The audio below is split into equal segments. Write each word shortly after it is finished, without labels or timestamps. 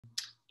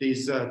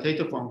this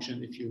theta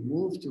function, if you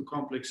move to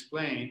complex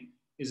plane,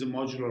 is a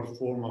modular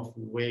form of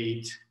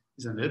weight,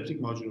 is an elliptic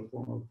modular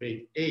form of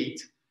weight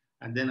 8.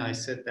 And then I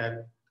set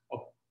that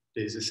up,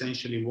 there's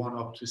essentially 1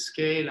 up to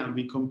scale, and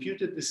we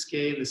computed the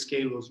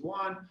scale was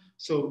 1.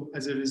 So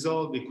as a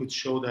result, we could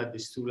show that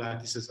these two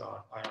lattices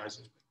are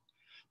isomorphic.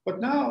 But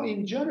now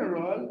in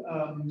general,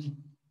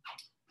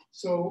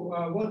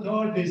 what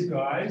are these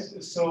guys?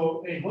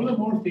 So a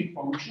holomorphic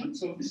function,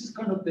 so this is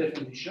kind of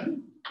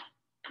definition.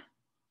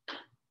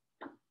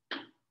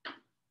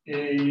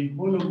 A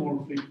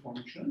holomorphic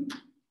function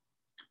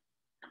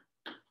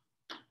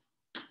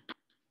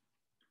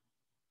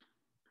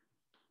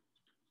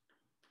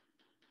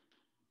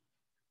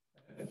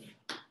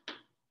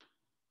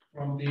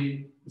from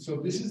the, so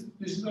this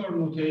is our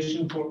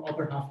notation for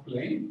upper half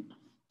plane.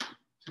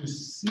 To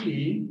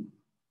C,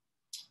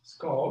 it's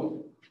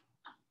called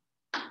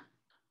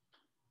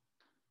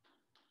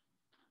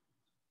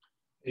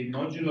a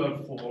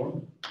modular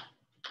form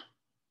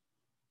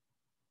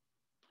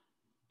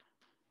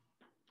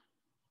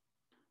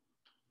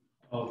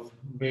of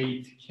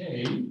weight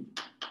K.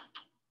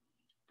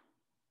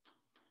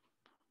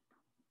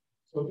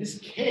 So this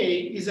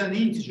K is an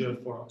integer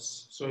for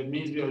us. So it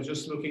means we are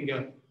just looking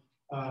at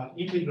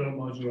integral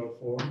modular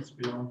forms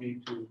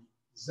belonging to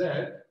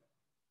Z.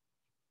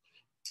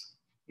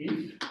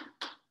 If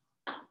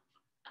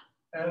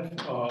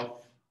f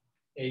of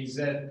az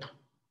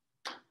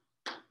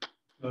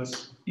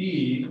plus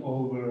d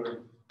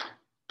over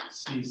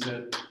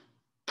cz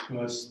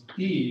plus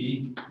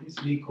d is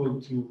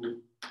equal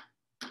to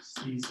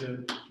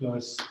cz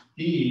plus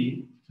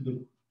d to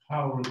the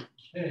power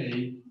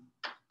k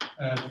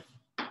f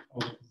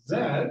of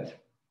z.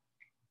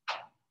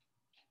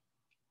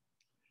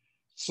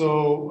 So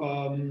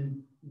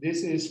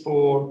this is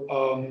for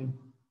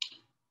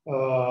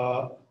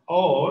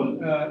all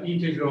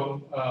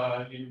integral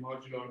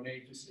modular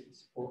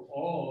matrices for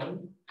all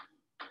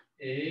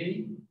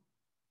A,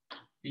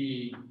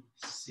 B,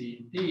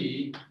 C,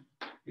 D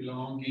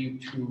belonging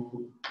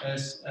to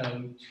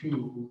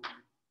SL2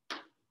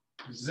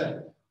 Z,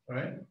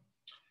 right?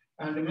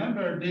 And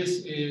remember,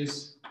 this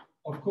is,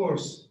 of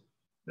course,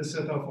 the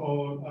set of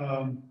all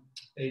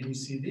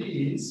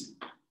ABCDs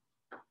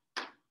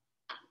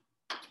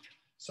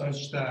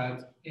such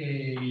that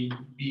A,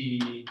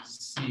 B,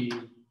 C,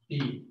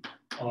 D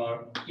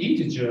are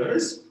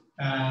integers,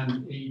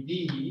 and AD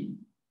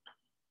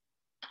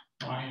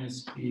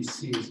minus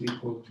BC is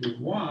equal to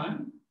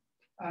 1.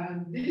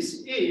 And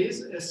this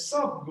is a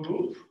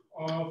subgroup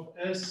of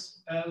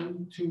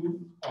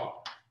SL2R.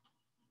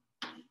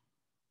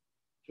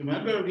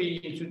 Remember,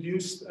 we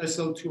introduced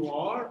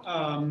SL2R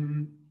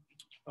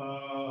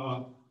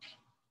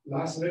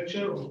last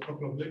lecture or a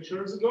couple of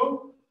lectures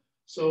ago.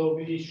 So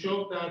we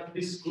showed that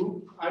this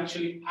group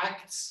actually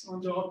acts on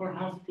the upper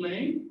half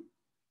plane.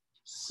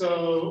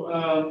 So,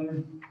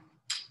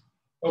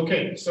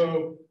 okay,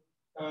 so,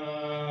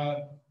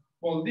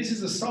 well, this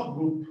is a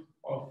subgroup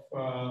of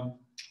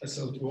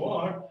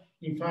SL2R.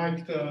 In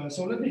fact,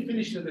 so let me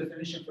finish the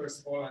definition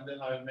first of all, and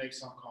then I'll make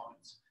some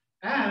comments.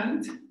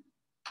 And,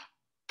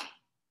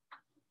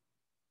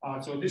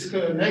 so this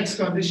next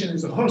condition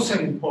is also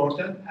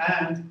important,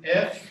 and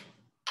F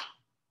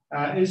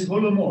is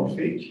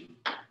holomorphic.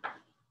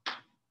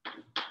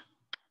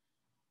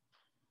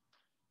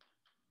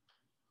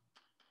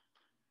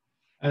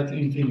 At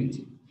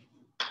infinity.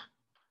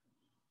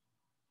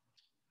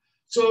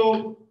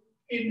 So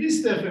in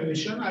this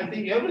definition, I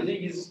think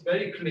everything is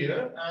very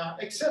clear,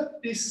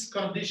 except this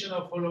condition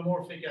of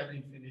holomorphic at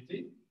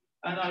infinity.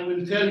 And I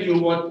will tell you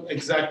what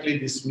exactly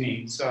this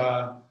means.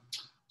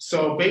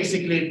 So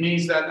basically it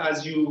means that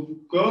as you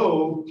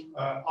go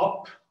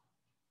up,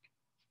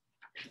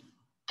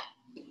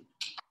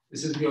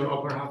 this is your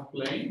upper half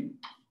plane,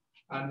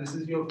 and this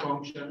is your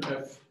function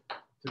f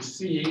to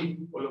c,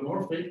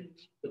 holomorphic.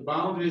 The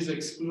boundary is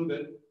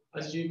excluded.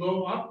 As you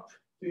go up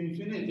to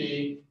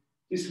infinity,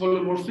 this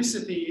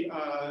holomorphicity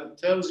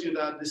tells you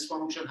that this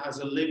function has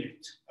a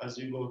limit as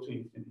you go to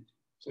infinity.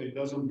 So it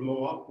doesn't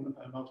blow up,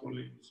 not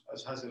only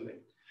as has a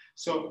limit.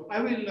 So I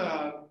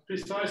will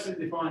precisely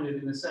define it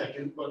in a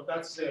second, but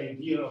that's the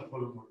idea of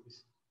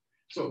holomorphism.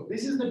 So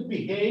this is the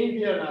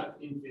behavior at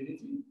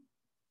infinity.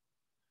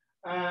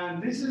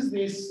 And this is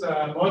this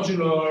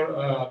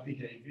modular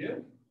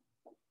behavior.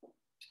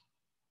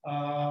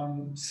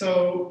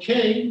 So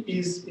K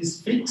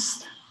is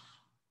fixed.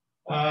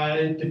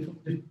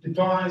 It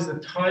defines the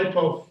type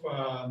of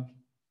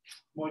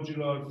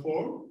modular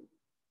form.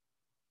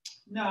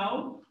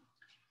 Now,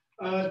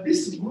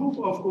 this group,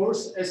 of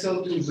course,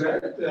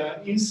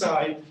 SL2Z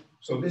inside,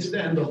 so this is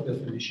the end of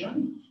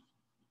definition.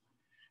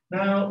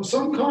 Now,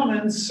 some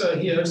comments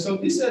here. So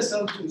this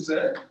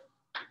SL2Z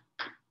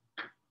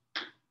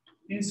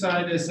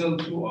inside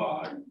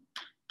SL2R.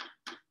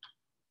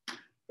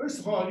 First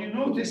of all, you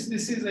notice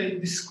this is a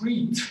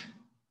discrete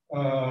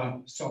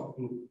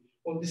subgroup.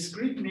 Well,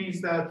 discrete means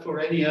that for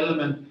any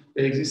element,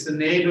 there exists a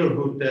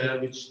neighborhood there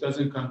which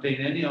doesn't contain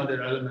any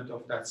other element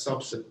of that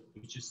subset,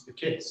 which is the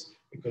case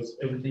because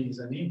everything is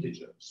an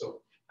integer.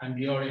 So and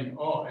we are in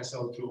R,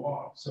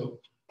 SL2R. So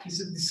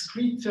it's a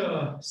discrete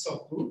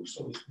subgroup,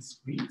 so it's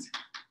discrete.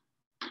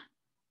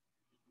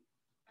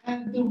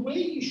 And the way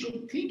you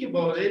should think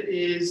about it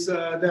is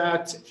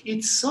that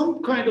it's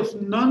some kind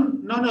of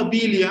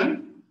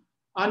non-abelian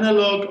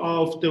analog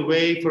of the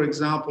way, for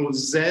example,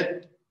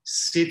 Z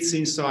sits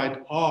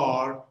inside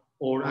R,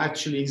 or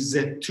actually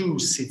Z2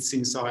 sits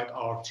inside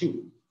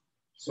R2.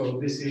 So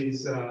this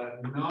is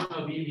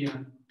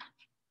non-abelian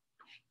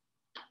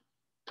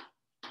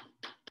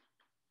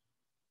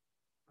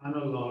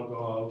analog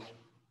of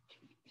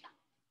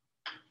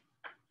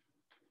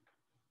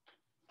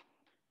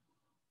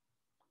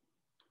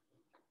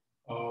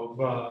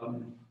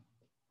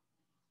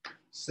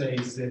say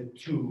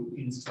Z2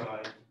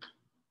 inside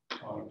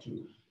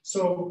R2.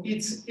 So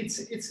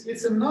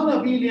it's a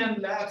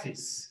non-abelian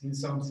lattice in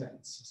some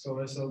sense. So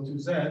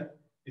SL2Z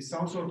is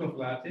some sort of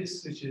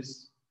lattice which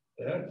is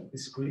there,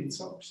 discrete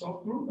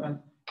subgroup, and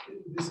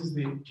this is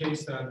the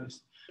case that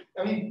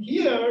I mean,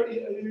 here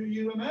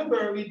you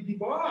remember we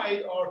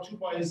divide R2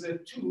 by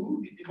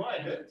Z2, we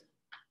divide it.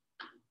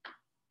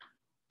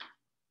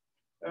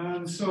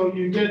 And so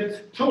you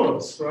get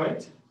torus,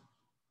 right?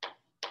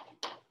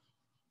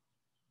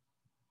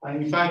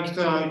 And in fact,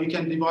 you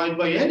can divide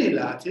by any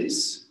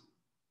lattice,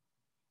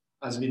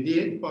 as we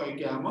did by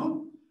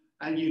gamma,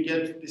 and you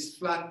get this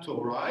flat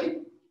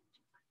tori.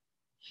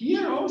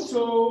 Here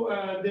also,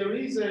 there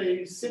is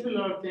a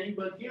similar thing,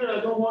 but here I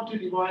don't want to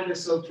divide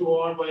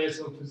SL2R by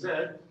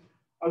SL2Z.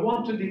 I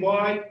want to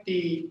divide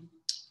the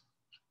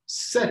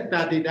set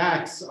that it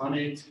acts on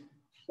it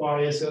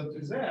by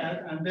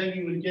SL2Z, and then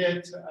you will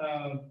get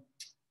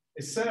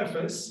a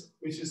surface,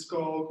 which is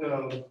called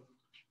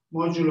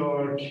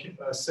modular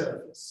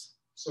surface.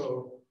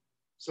 So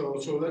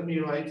let me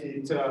write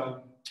it.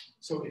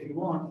 So if you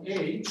want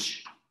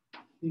H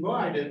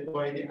divided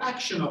by the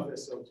action of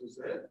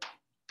SL2Z.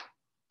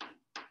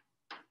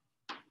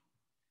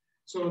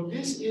 So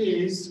this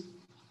is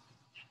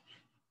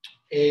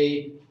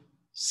a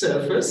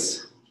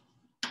surface.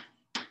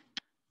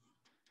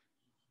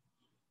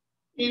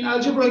 In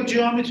algebraic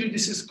geometry,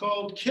 this is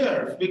called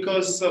curve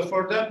because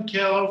for them,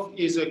 curve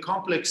is a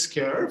complex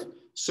curve.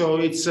 So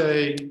it's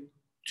a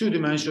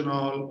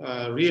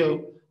two-dimensional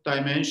real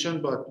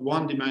dimension, but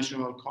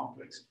one-dimensional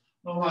complex.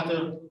 No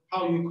matter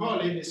how you call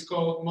it, it's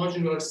called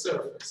modular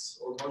surface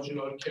or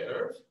modular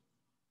curve.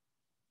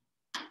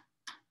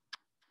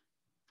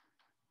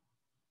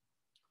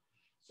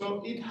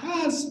 So it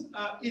has,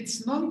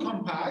 it's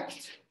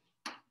non-compact.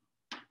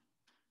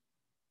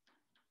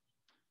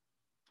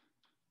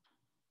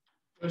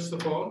 First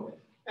of all,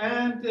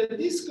 and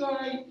this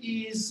guy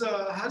is,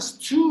 has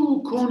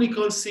two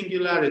conical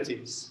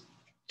singularities.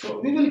 So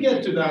we will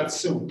get to that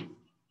soon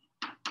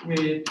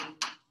with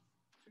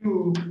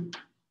two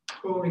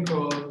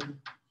conical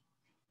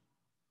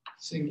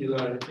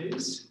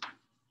singularities.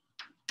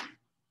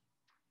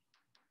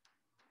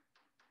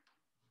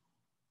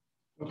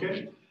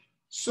 Okay,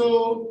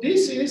 so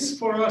this is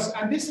for us,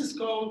 and this is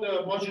called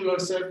the modular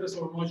surface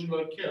or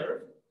modular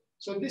curve.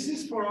 So this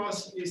is for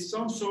us is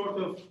some sort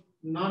of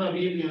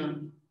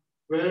non-abelian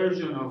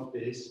version of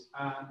this,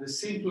 and the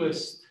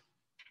simplest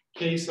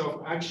case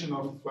of action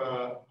of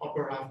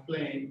upper half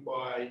plane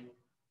by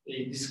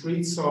a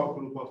discrete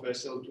subgroup of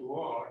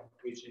SL2R,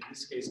 which in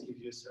this case gives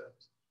you a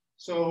surface.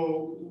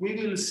 So we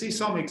will see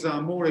some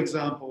more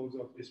examples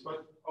of this,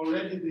 but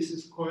already this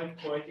is quite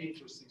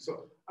interesting.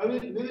 So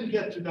we will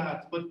get to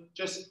that, but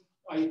just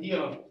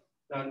idea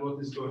that what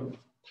is going on.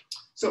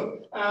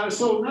 So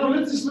now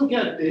let's just look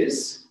at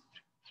this.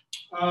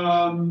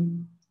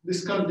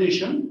 This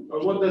condition, or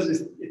what does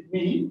it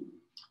mean?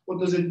 What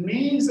does it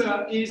mean is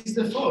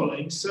the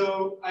following.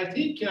 So I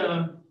think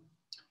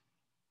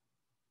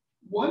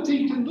one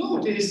thing to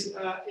notice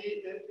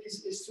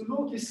is to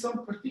notice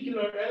some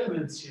particular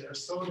elements here.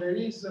 So there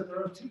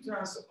are two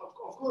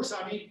of course,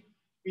 I mean,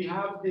 we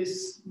have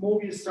this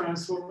Mobius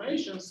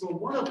transformation. So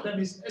one of them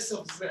is S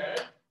of Z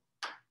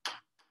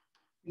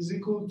is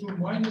equal to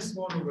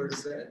 -1 over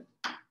Z.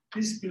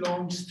 This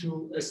belongs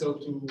to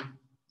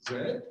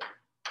SL2Z.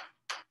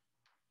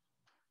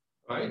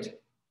 Right?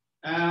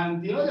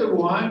 And the other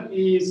one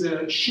is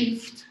a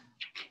shift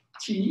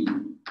T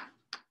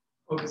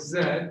of Z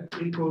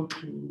equal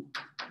to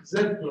Z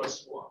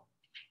plus 1.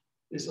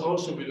 This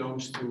also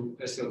belongs to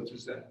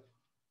SL2Z.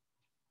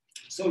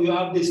 So you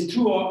have these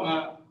two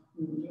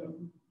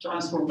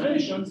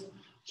transformations.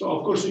 So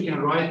of course you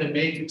can write the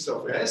matrix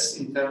of S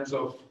in terms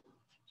of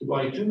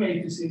by two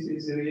matrices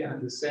easily,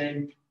 and the same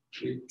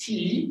with T.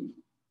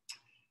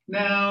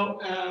 Now,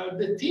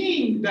 the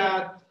thing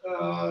that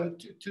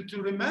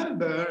to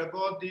remember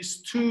about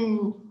these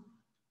two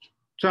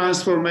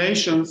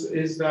transformations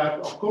is that,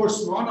 of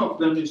course, one of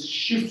them is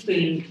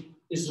shifting,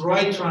 is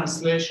right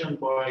translation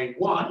by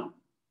 1,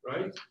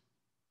 right?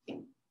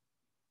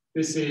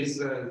 This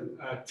is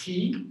T.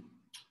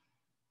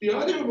 The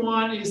other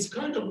one is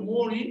kind of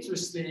more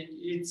interesting.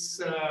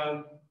 It's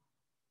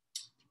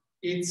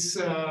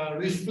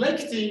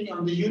reflecting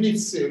on the unit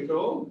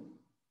circle.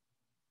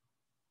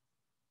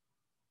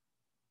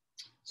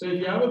 So if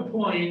you have a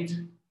point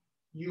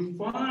you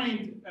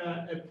find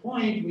a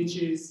point which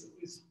is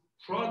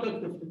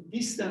product of the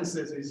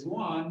distances is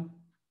 1,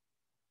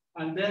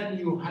 and then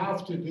you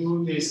have to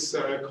do this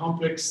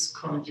complex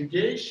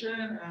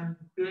conjugation, and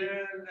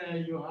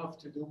then you have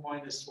to do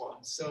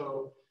 -1.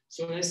 So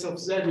S of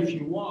Z, if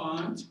you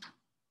want,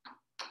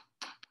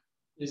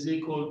 is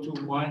equal to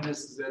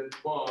minus Z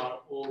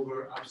bar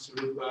over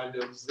absolute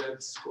value of Z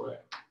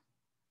squared.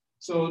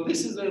 So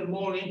this is a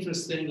more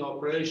interesting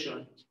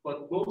operation,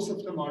 but both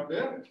of them are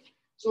there.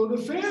 So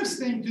the first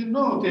thing to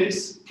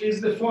notice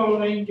is the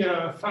following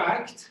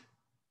fact.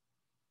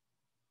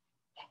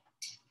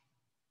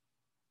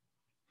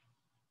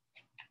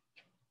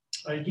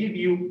 I give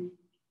you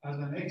as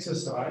an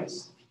exercise.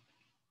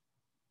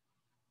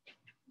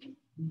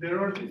 There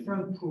are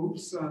different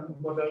proofs,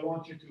 but I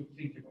want you to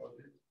think about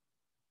it.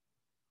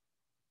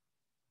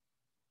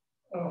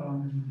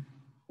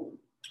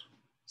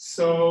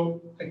 So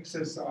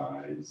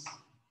exercise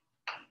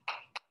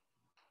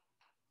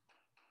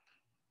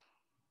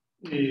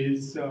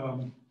is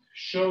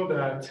show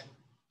that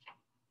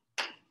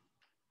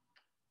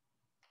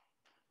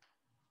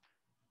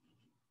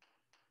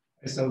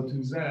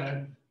SL2Z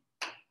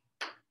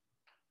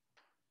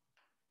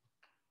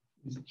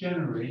is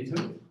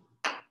generated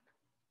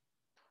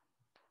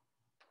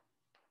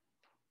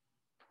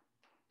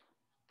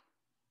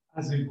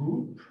as a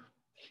group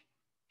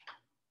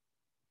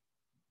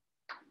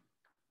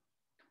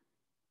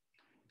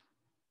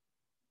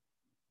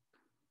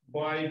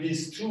by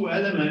these two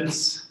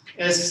elements,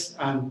 S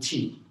and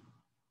T.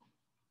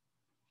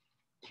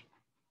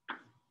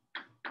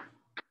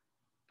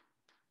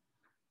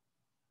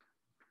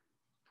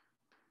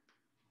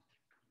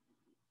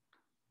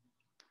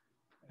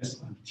 S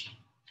and T.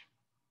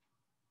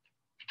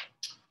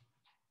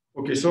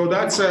 Okay, so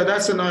that's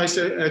a nice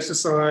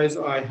exercise.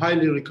 I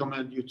highly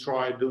recommend you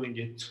try doing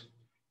it.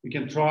 You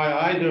can try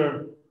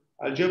either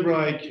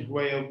algebraic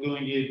way of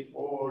doing it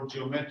or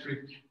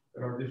geometric.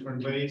 There are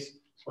different ways,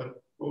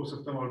 but both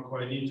of them are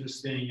quite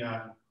interesting.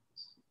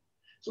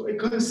 So a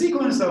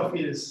consequence of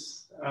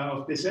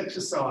this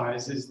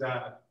exercise is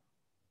that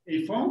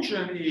a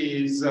function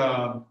is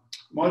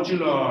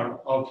modular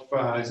of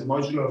is a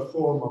modular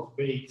form of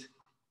weight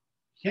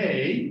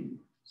k.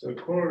 So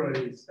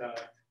corollary is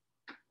that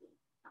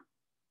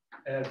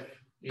f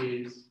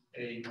is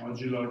a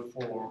modular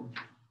form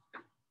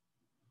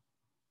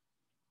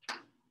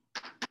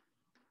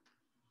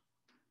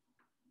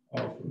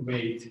of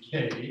weight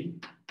k.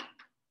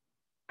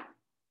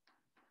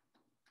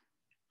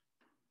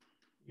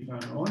 If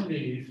and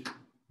only if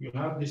you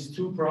have these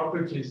two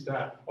properties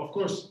that, of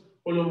course,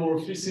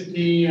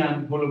 holomorphicity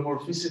and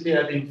holomorphicity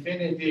at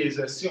infinity is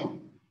assumed,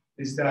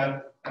 is that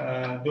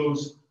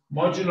those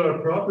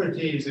modular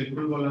properties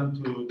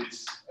equivalent to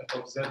this f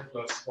of z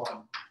plus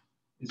 1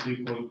 is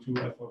equal to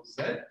f of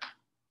z,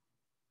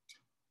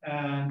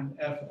 and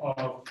f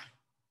of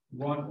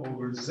 1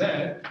 over z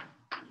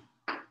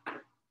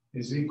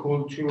is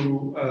equal to,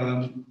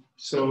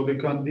 so the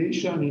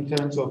condition in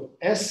terms of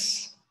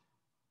S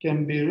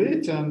can be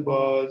written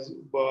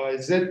by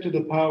z to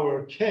the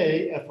power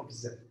k f of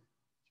z.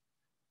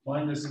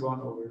 Minus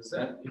 1 over z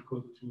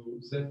equal to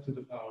z to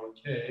the power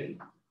k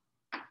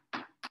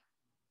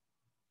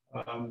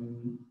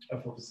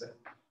f of z.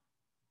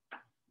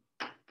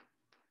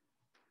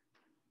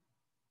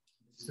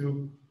 These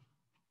two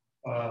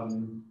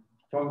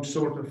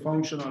sort of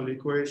functional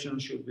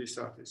equations should be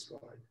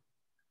satisfied.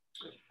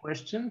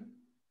 Question?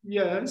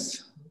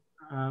 Yes.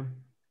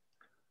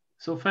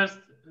 So first,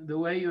 the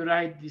way you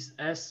write this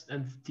S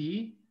and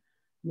T,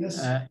 yes,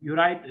 you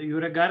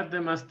regard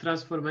them as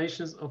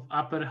transformations of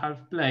upper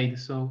half plane.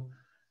 So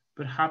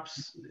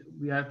perhaps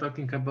we are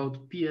talking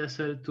about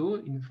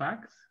PSL2, in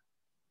fact.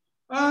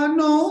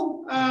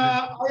 No,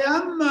 I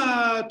am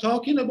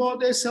talking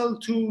about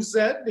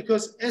SL2Z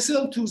because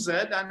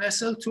SL2Z and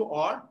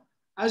SL2R,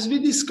 as we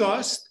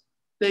discussed,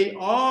 they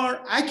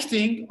are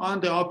acting on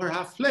the upper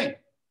half plane.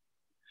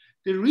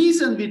 The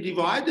reason we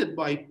divided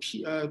by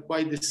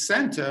the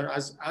center,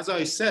 as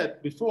I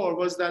said before,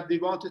 was that we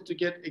wanted to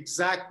get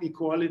exact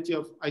equality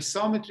of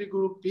isometry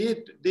group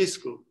with this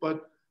group.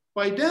 But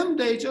by them,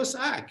 they just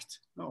act.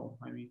 No,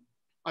 I mean,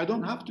 I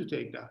don't have to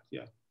take that,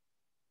 yeah.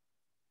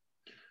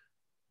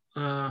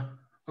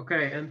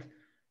 Okay, and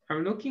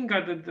I'm looking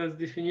at the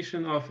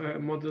definition of a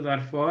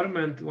modular form,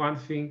 and one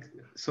thing,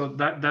 so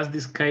does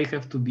this K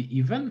have to be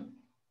even?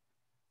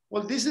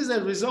 Well, this is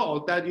a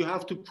result that you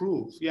have to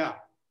prove, yeah.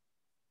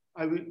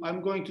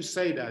 I'm going to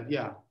say that,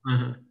 yeah.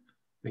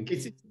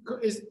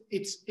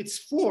 It's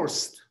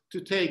forced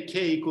to take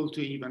K equal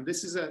to even.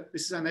 This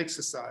is an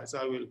exercise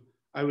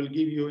I will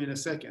give you in a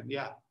second,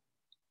 yeah.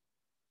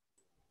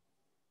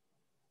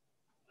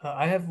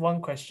 I have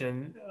one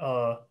question.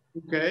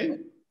 Okay.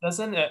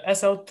 Doesn't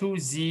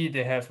SL2Z,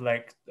 they have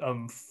like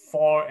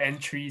 4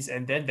 entries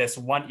and then there's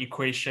one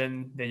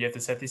equation that you have to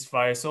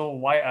satisfy. So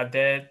why are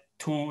there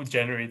 2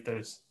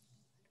 generators?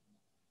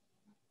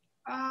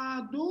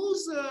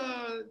 Those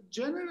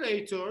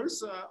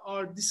generators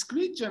are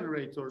discrete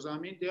generators. I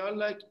mean, they are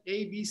like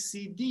A, B,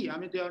 C, D. I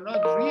mean, they are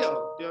not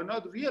real. They are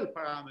not real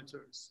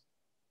parameters.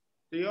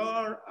 They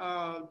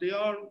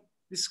are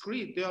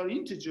discrete. They are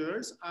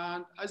integers.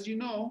 And as you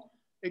know,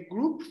 a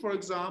group, for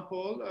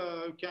example,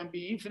 can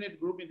be infinite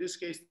group. In this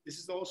case, this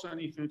is also an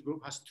infinite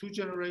group, has 2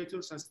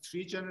 generators, has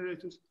 3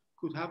 generators,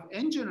 could have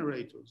n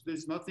generators.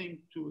 There's nothing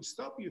to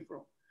stop you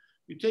from.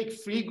 You take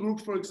free group,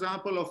 for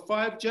example, of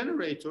 5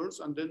 generators,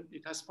 and then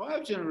it has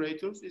 5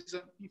 generators, it's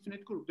an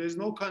infinite group. There's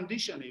no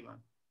condition even.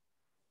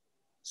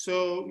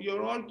 So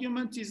your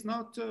argument is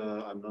not,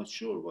 I'm not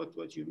sure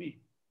what you mean.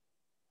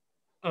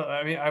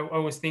 I mean, I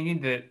was thinking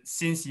that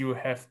since you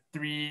have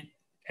 3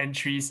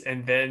 entries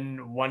and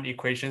then 1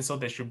 equation, so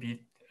there should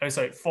be,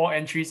 sorry, 4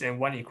 entries and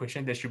 1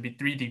 equation, there should be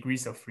 3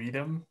 degrees of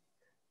freedom.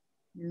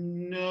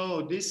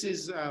 No, this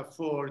is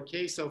for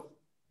case of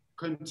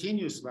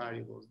continuous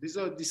variables. These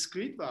are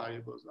discrete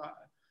variables.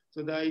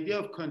 So the idea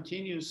of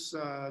continuous,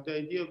 the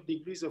idea of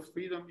degrees of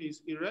freedom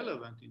is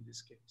irrelevant in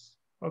this case.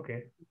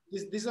 Okay.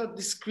 These are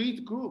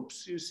discrete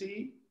groups, you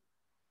see.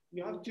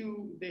 You have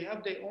to, they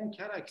have their own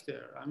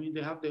character. I mean,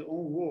 they have their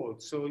own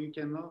world. So you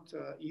cannot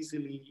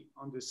easily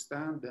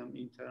understand them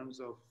in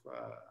terms of,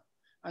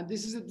 and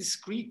this is a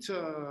discrete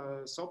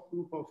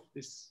subgroup of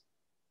this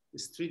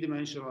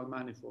 3-dimensional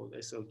manifold,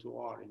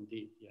 SL2R,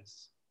 indeed,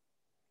 yes.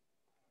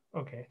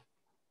 Okay.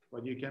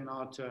 But you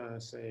cannot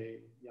say,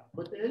 yeah.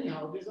 But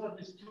anyhow, these are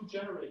these 2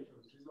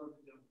 generators.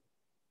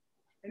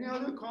 Any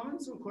other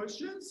comments or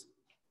questions?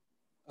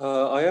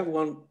 I have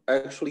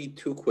actually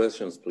 2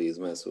 questions, please,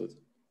 Masood.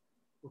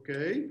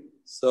 Okay.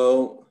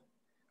 So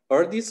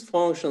are these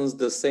functions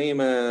the same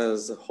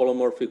as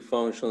holomorphic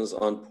functions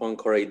on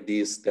Poincare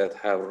disks that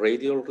have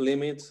radial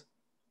limits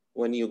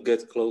when you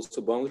get close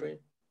to boundary?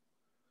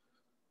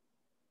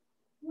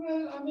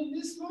 Well, I mean,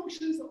 these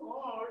functions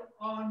are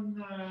on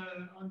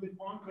the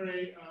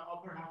Poincare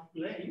upper half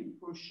plane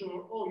for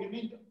sure. Oh, you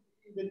mean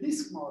the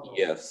disk model?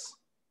 Yes.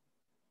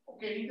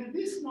 Okay, in the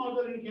disk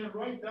model, you can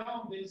write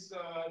down these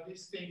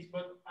things,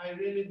 but I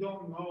really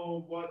don't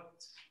know what.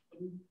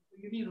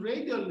 You mean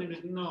radial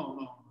limit?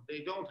 No,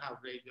 they don't have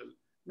radial.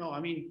 No, I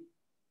mean,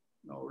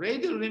 no,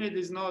 radial limit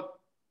is not.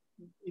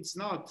 It's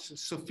not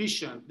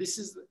sufficient. This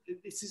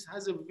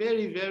has a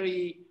very,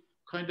 very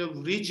kind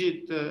of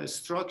rigid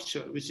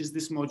structure, which is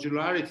this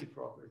modularity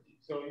property.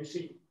 So you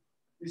see,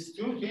 these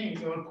 2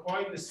 things are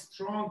quite a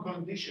strong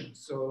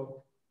conditions.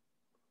 So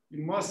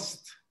you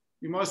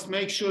must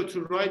make sure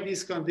to write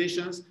these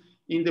conditions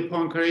in the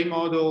Poincare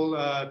model,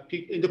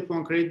 in the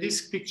Poincare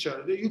disk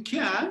picture. You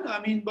can, I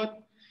mean,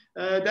 but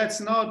that's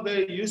not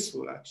very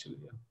useful, actually.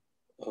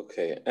 Yeah.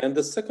 Okay, and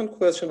the second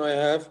question I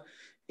have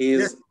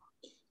is, yes.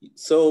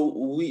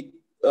 So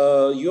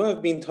you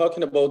have been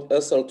talking about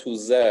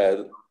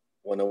SL2Z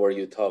whenever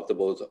you talked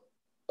about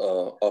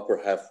upper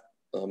half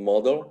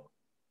model,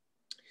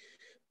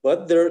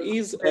 but there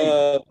is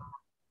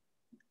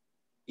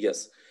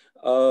yes,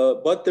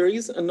 but there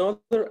is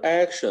another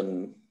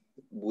action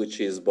which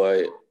is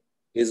by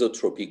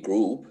isotropy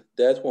group.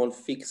 That one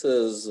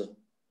fixes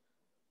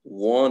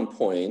 1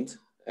 point.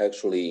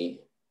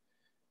 Actually,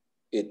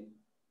 it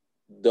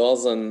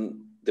doesn't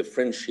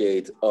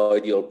differentiate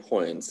ideal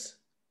points.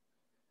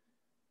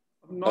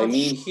 I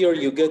mean, here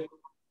you get.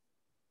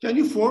 Can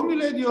you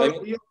formulate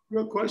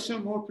your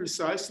question more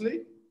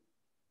precisely?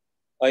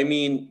 I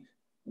mean,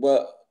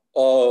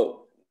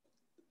 well,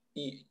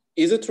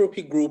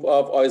 isotropy group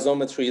of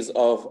isometries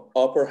of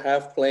upper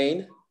half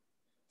plane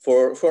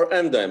for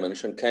n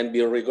dimension can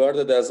be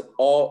regarded as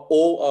O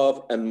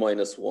of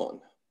n-1.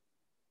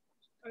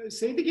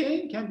 Say it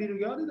again, can be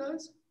regarded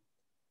as?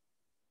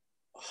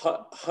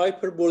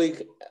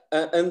 Hyperbolic,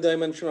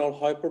 n-dimensional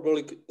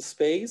hyperbolic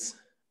space.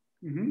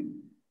 Mm-hmm.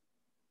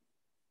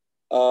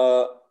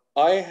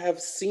 I have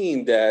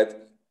seen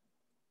that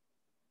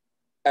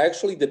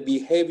actually the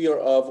behavior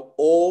of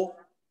O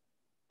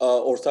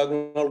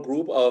orthogonal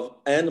group of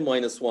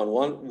n-1,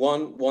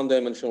 one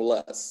dimension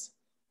less.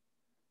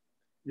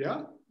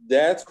 Yeah.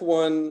 That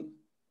one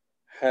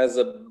has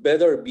a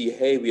better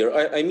behavior.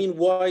 I mean,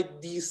 why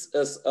this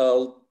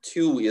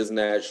SL2 is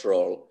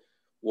natural?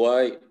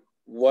 Why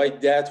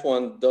that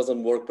one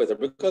doesn't work better?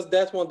 Because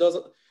that one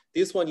doesn't,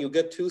 this one you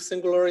get 2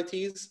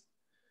 singularities,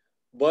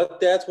 but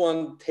that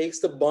one takes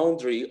the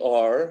boundary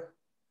R,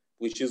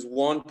 which is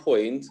 1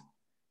 point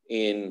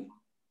in,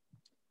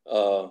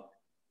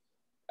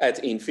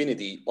 at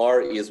infinity,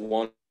 R is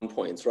 1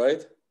 point,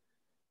 right?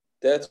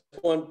 That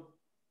one,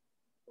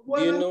 well,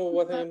 do you know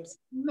what I'm saying?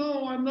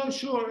 No, I'm not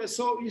sure.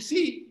 So you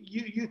see,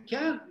 you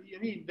can, I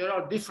mean, there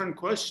are different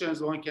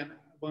questions one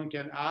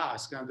can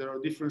ask, and there are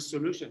different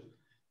solutions.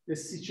 The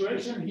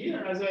situation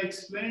here, as I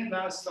explained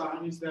last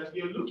time, is that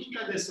you're looking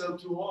at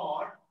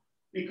SL2R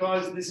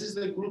because this is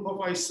the group of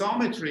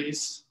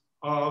isometries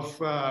of,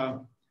 I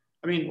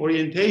mean,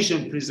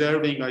 orientation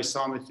preserving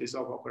isometries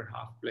of upper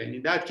half plane.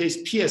 In that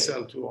case,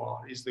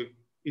 PSL2R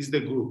is the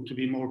group, to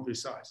be more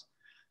precise.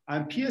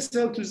 And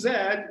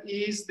PSL2Z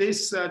is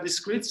this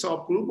discrete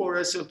subgroup, or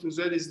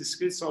SL2Z is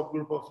discrete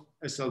subgroup of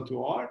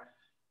SL2R.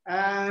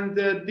 And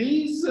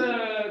these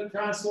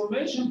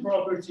transformation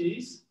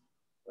properties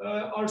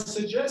are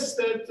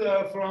suggested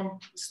from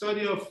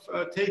study of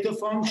theta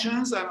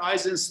functions and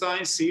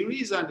Eisenstein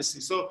series and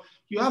this. So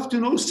you have to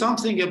know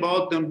something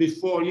about them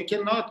before. You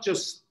cannot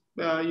just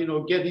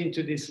get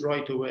into this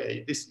right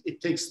away.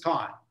 It takes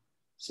time.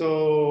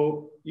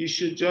 So you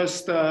should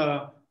just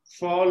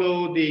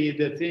follow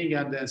the thing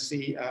and then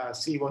see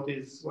what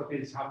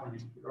is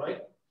happening,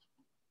 right?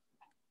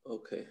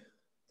 Okay,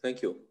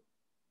 thank you.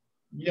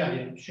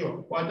 Yeah,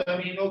 sure. But I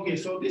mean, okay,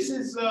 so this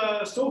is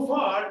so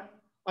far,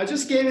 I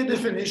just gave a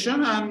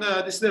definition and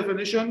this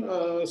definition.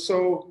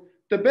 So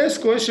the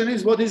best question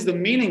is, what is the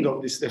meaning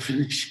of this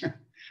definition?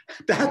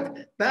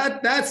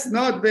 That's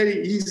not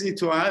very easy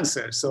to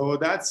answer. So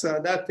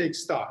that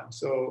takes time.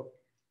 So,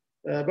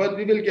 but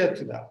we will get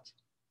to that.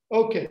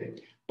 Okay.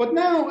 But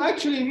now,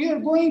 actually, we are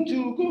going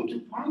to go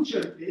to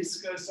punctured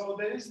disk. So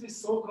there is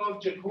this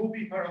so-called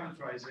Jacobi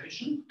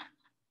parameterization.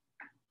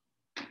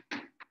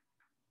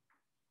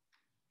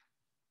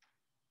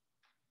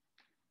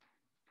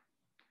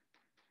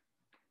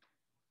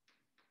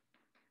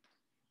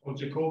 Or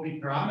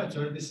Jacobi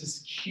parameter. This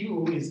is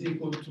Q is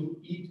equal to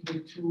e to the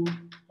 2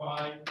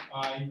 pi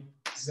I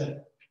z.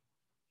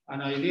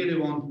 And I really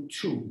want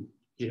 2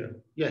 here.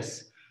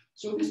 Yes.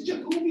 So this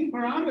Jacobi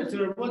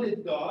parameter, what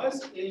it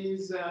does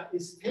is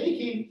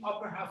taking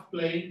upper half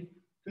plane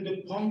to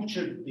the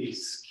punctured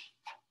disk,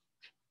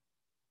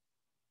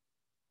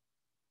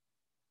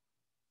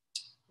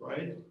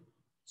 right?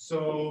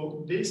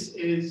 So this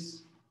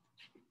is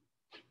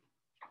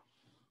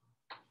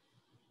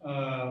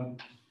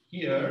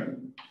here.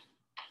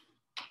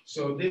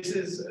 So this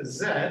is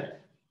Z.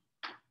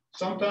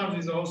 Sometimes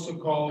it's also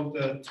called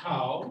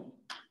tau.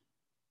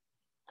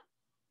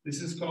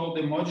 This is called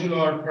the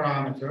modular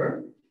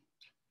parameter.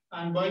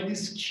 And by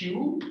this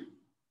Q,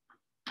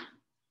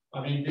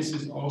 I mean, this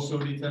is also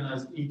written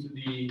as e to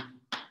the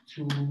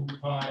 2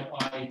 pi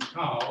I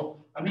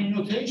tau. I mean,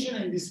 notation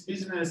in this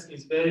business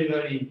is very,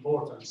 very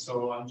important.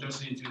 So I'm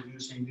just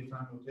introducing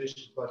different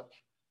notations. But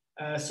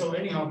so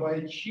anyhow,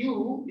 by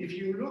Q, if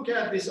you look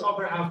at this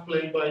upper half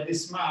plane by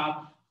this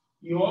map,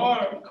 you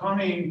are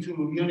coming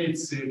to unit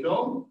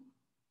circle.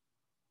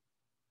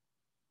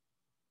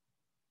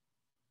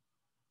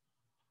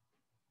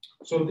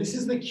 So this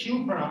is the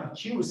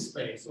Q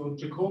space, or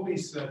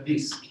Jacobi's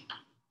disk,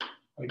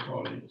 I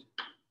call it.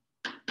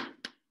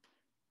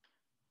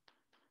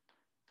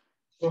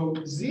 So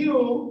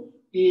 0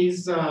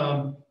 is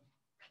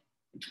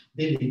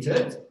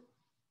deleted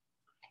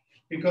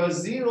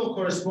because 0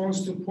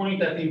 corresponds to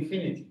point at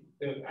infinity.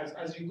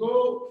 As you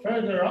go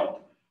further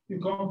up, you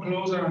come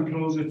closer and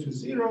closer to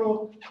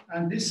 0,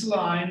 and this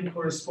line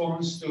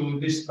corresponds to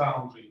this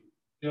boundary.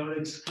 They are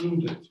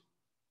excluded,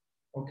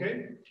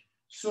 okay?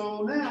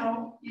 So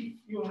now, if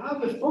you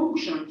have a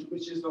function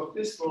which is of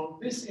this form,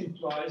 this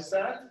implies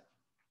that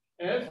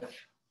f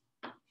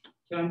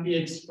can be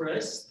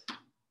expressed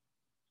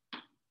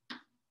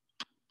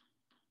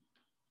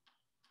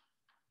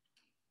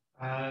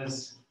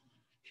as,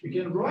 we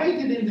can write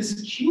it in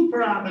this Q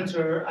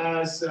parameter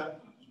as,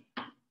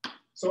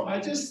 so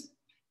I just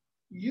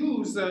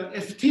use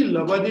f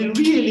tilde, but it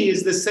really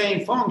is the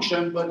same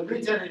function, but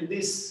written in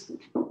this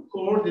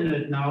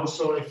coordinate now,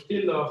 so f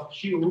tilde of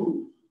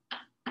Q.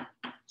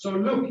 So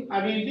look,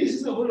 I mean, this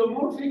is a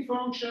holomorphic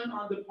function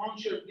on the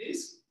punctured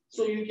disk.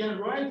 So you can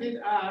write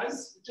it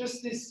as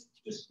just this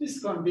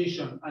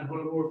condition. And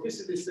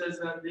holomorphicity says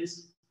that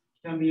this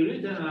can be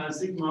written as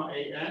sigma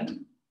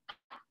an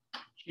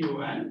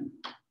qn,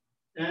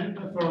 and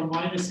from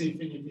minus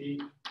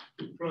infinity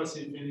to plus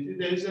infinity.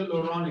 There is a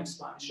Laurent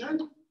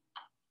expansion.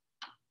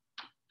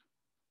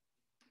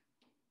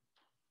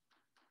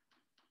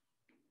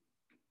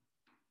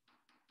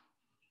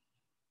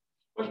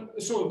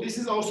 So this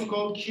is also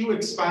called Q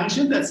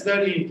expansion. That's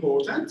very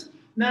important.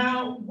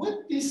 Now,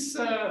 what this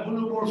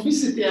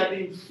holomorphicity at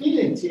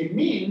infinity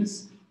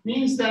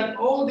means that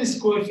all these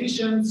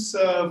coefficients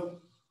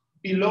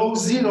below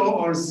 0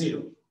 are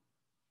 0.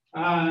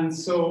 And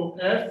so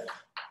F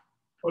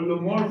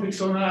holomorphic,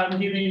 so now I'm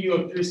giving you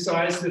a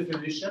precise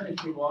definition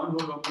if you want.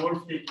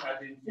 Holomorphic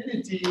at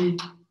infinity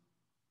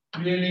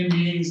really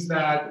means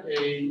that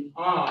a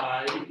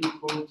I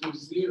equal to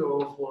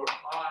 0 for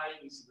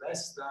I is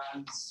less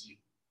than 0.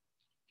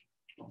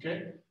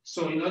 Okay,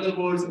 so in other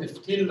words, f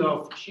tilde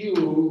of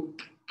Q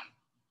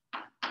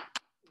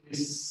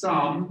is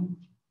sum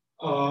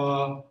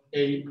a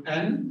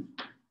n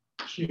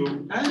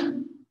Q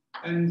n,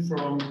 and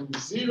from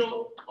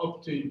 0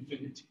 up to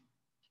infinity.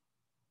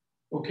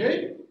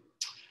 Okay,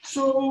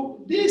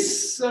 so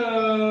this,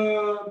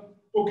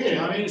 okay,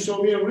 I mean,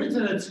 so we have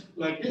written it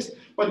like this,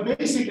 but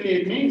basically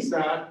it means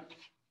that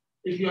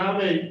if you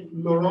have a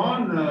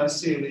Laurent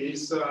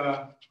series,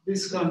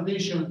 this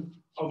condition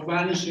of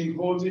vanishing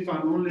holds if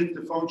and only if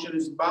the function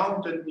is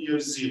bounded near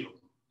 0.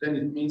 Then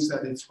it means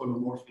that it's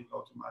holomorphic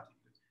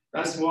automatically.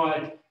 That's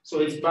why,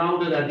 so it's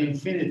bounded at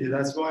infinity.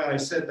 That's why I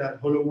said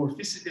that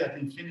holomorphicity at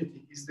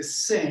infinity is the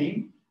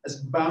same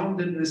as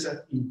boundedness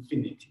at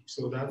infinity.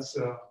 So that's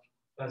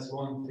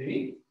one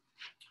thing.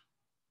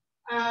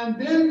 And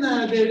then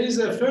there is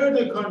a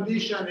further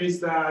condition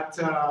is that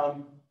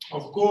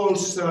Of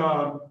course,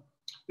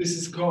 this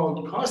is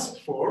called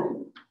cusp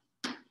form.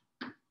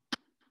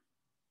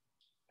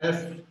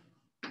 F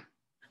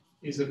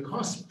is a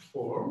cusp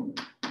form.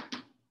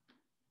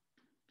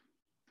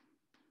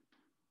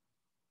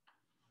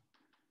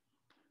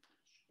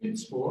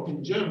 It's form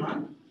in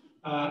German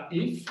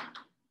if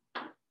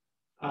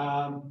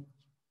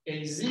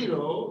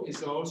A0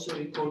 is also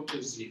equal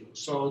to 0.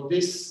 So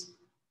this,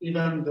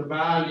 even the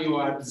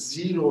value at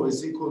 0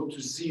 is equal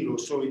to 0.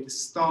 So it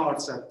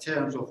starts at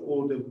terms of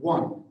order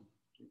 1.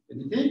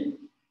 Anything?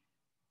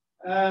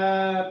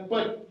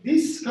 But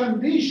this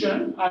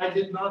condition, I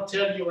did not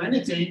tell you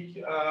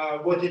anything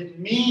what it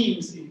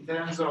means in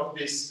terms of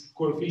this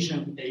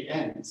coefficient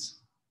ANs.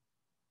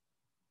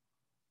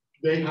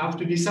 They have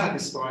to be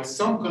satisfied,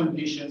 some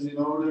conditions, in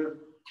order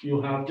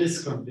you have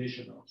this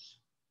condition also.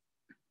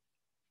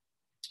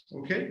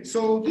 Okay,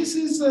 so this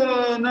is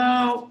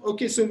now,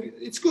 okay, so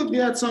it's good we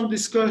had some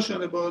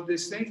discussion about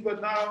these things,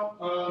 but now,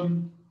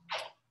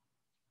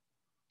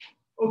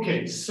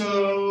 okay,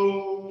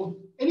 so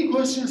any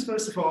questions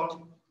first of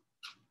all?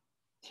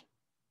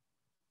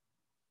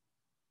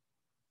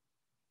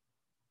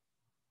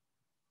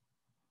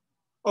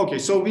 Okay,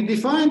 so we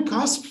define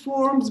cusp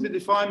forms, we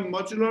define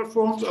modular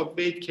forms of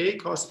weight k,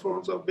 cusp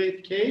forms of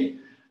weight k,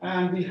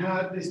 and we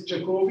had this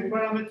Jacobi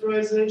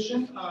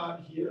parameterization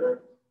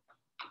here.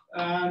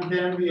 And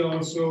then we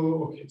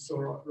also, okay, so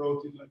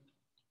wrote it like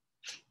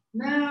that.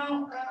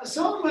 Now,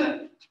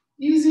 some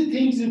easy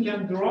things you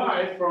can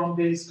derive from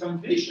these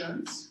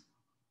conditions.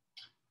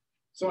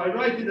 So I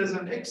write it as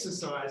an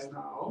exercise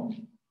now.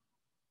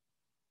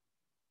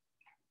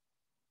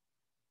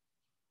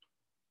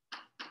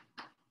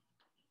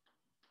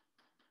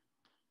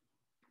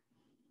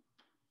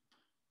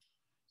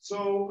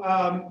 So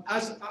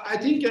as I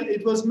think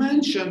it was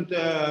mentioned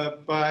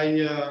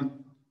by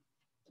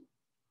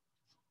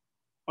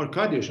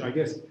Arkadiusz, I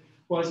guess,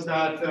 was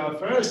that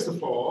first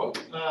of all,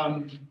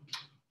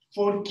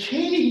 for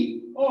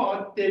K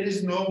odd, there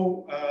is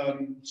no,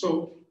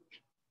 so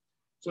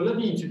let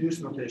me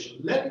introduce notation.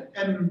 Let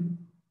M,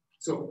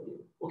 so,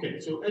 okay,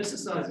 so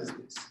exercise is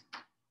this.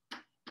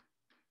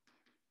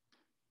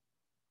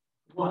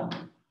 1,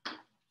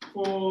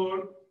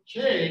 for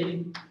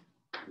K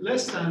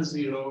less than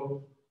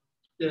 0,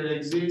 there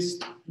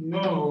exists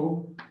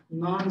no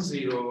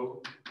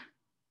non-zero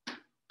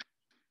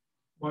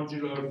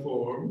modular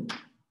form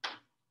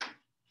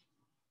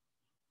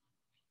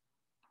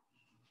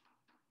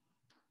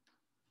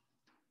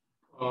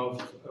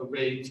of a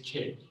weight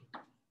K.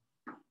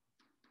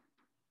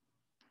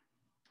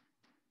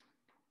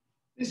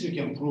 This you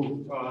can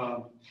prove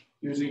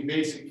using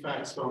basic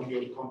facts from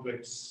your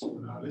complex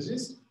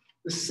analysis.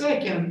 The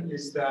second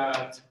is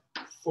that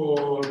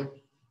for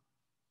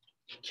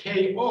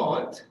K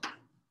odd,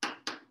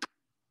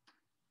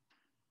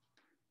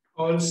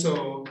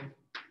 also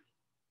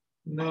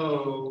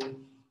no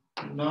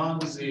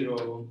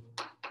non-zero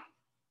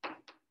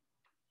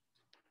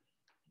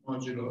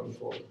modular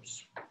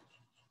forms.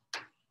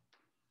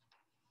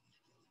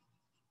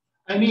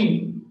 I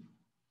mean,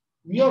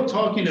 we are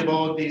talking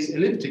about these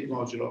elliptic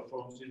modular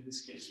forms in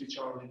this case, which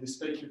are in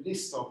respect to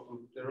this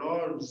subgroup. There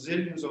are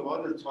zillions of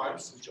other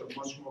types which are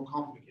much more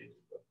complicated.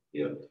 But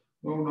here,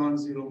 no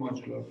non-zero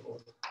modular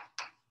form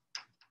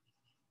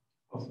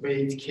of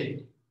weight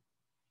K.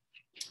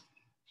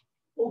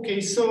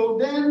 Okay, so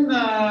then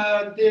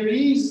there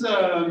is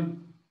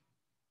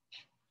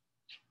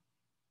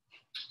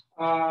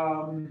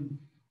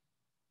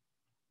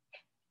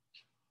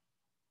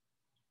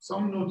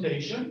some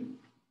notation.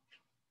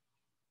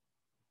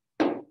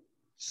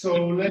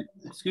 So let.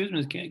 Excuse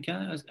me,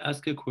 can I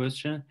ask a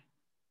question?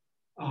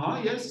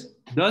 Yes.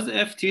 Does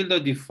F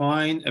tilde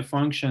define a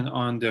function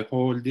on the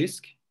whole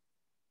disk?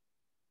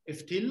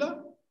 F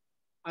tilde,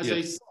 as yes.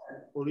 I said,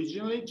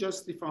 originally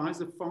just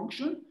defines a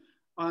function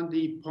on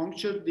the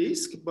punctured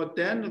disk, but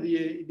then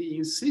we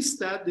insist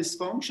that this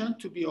function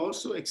to be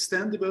also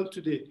extendable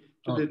to the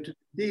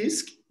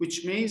disk,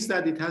 which means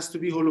that it has to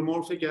be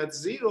holomorphic at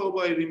 0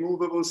 by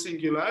removable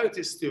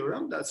singularities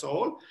theorem. That's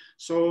all.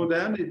 So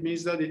then it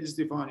means that it is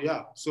defined.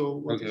 Yeah.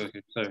 So okay.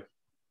 Sorry.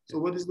 So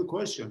what is the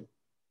question?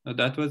 No,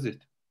 that was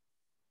it.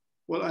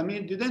 Well, I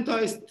mean, didn't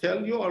I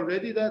tell you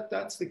already that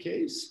that's the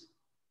case?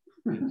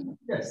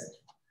 Yes.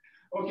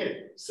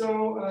 Okay.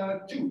 So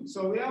 2.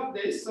 So we have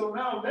this. So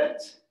now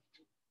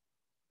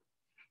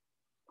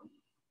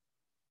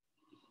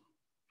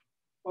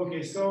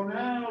okay. So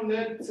now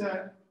let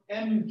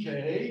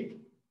MK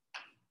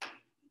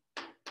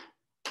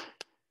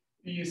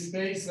be a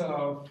space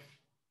of,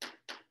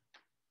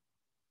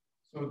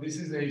 so this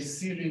is a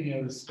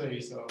C-linear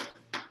space of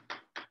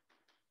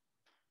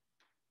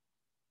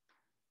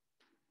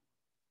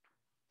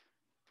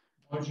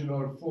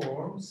modular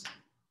forms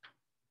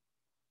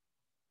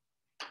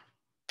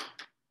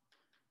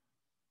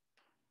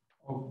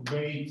of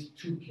weight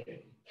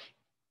 2K.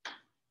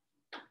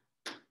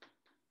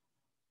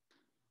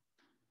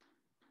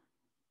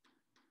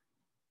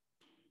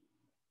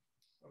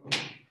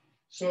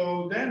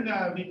 So then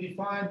we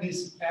define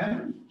this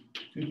M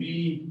to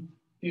be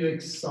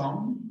Dirac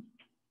sum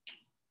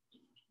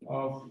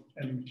of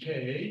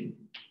mk,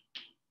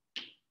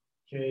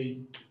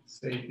 k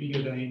say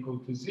bigger than or equal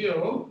to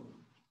 0.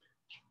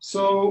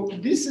 So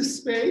this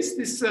space,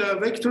 this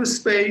vector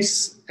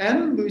space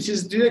M, which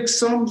is direct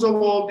sums of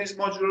all these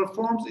modular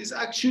forms, is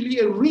actually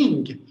a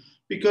ring,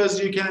 because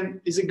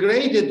is a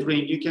graded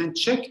ring. You can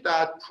check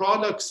that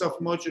products of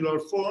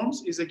modular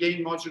forms is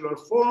again modular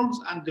forms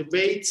and the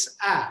weights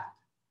add.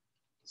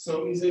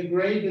 So it's a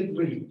graded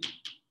ring.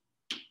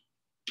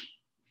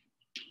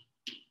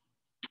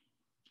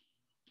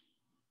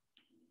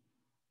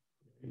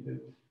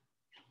 Graded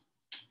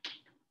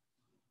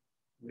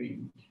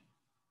ring.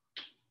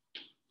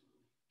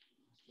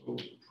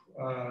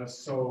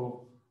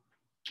 So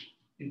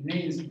it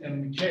means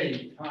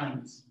mk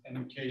times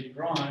mk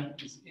prime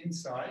is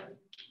inside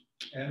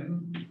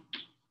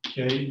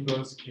mk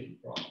plus k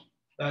prime.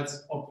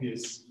 That's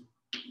obvious.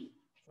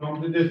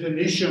 From the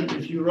definition,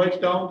 if you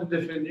write down the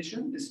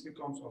definition, this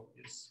becomes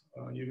obvious.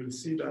 You will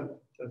see that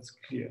that's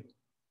clear.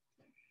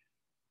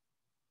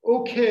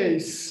 Okay,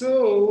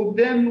 so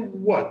then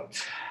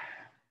what?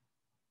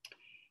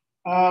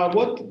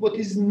 What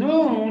is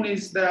known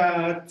is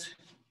that,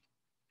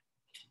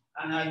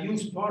 and I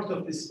use part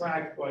of this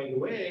fact, by the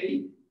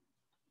way,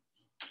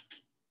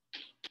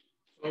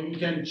 so you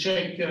can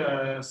check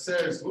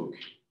Serre's book.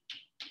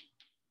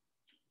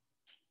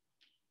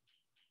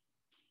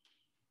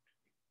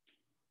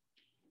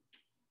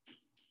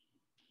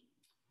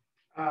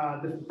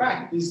 The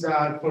fact is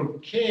that for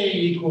k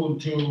equal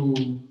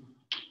to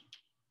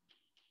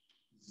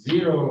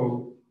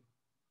 0,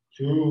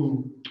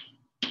 2,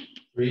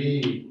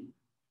 3,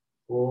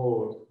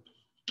 4,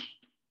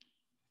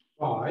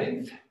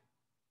 5,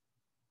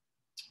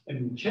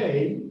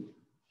 mk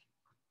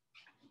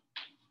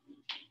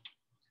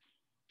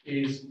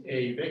is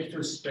a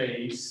vector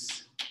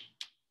space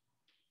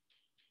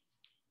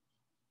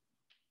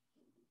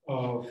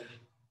of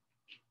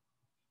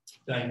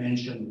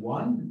dimension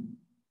 1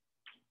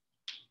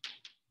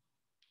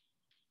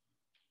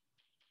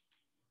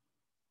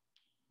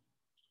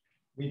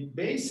 with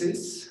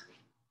basis.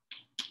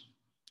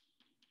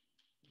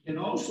 And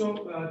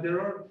also,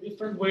 there are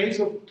different ways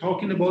of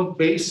talking about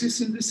basis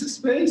in this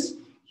space.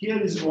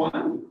 Here is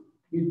one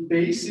with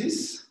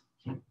basis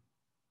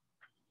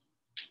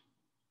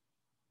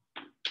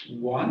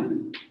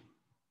 1,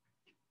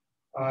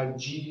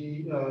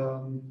 G2,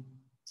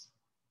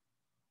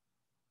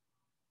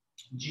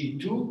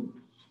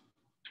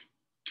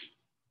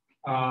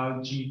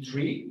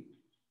 G3,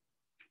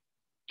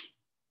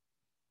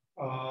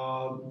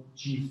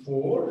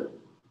 G4,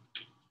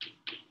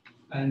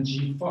 and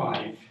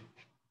G5.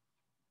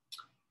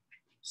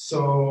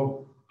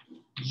 So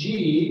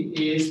G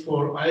is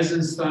for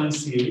Eisenstein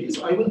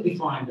series. I will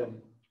define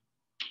them.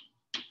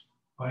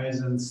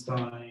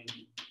 Eisenstein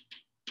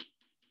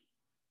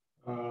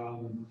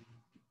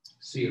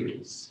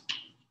series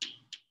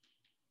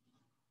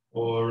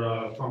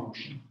or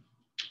function.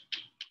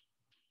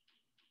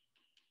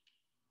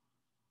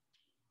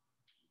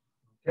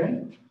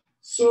 Okay,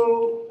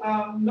 so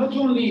not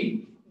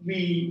only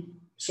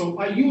so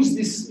I use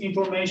this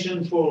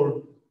information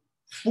for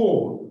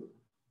 4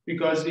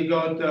 because we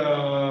got,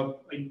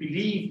 I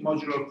believe,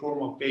 modular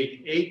form of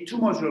weight 8, 2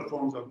 modular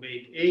forms of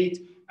weight 8,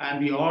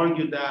 and we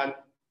argue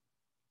that,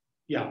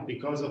 yeah,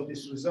 because of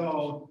this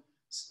result,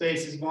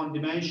 space is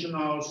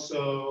one-dimensional,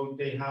 so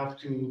they have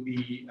to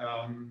be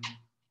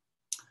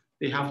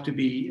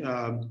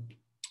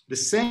the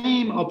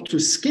same up to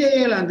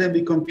scale, and then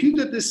we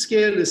computed the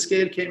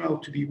scale came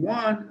out to be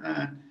 1,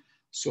 and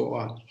so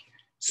on.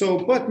 So,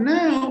 but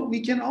now we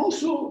can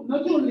also,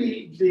 not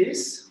only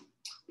this,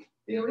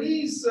 there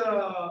is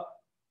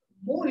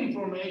more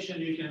information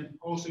you can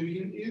also,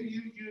 you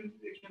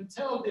can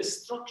tell the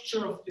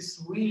structure of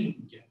this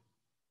ring.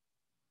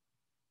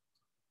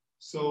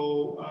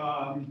 So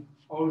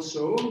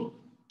also,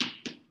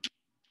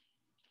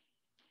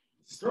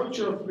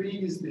 structure of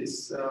ring is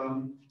this,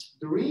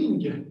 the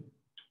ring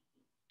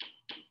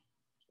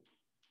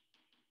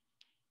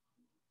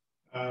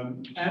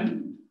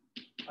M,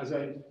 as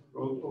I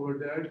wrote over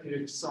there,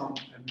 takes sum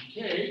mk,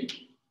 k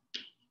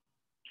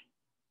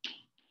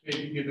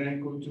bigger than or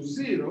equal to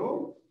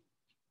 0,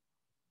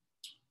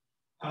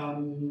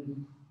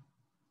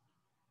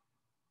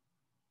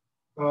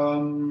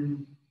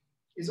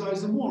 is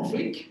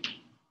isomorphic.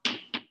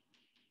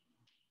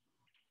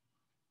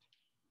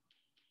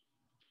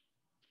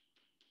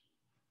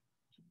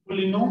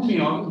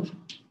 Polynomial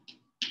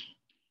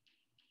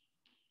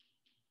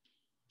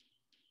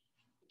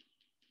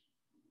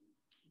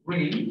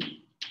ring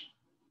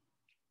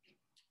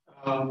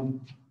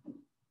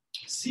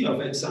C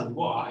of x and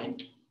y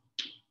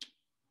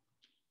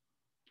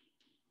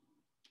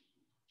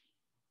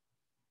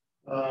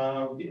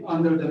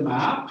under the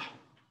map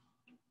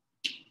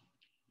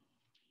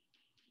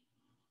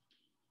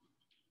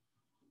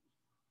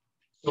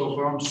so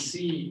from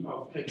C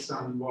of x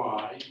and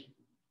y,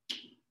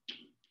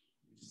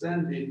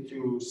 send it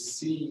to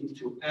C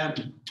to M,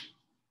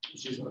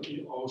 which is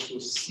also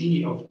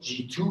C of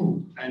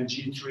G2 and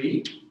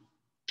G3.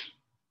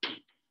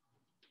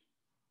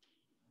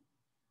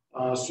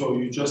 So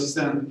you just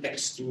send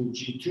x to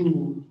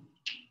G2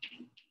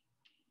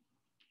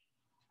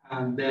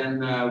 and then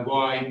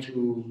y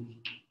to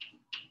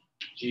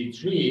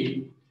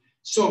G3.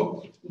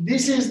 So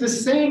this is the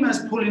same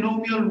as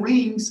polynomial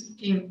rings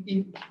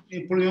in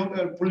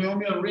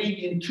polynomial ring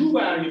in two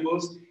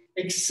variables,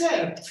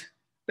 except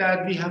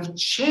that we have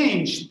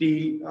changed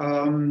the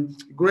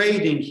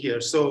grading here.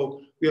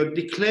 So we are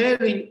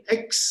declaring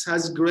x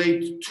has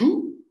grade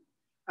 2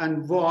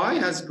 and y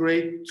has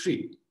grade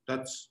 3.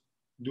 That's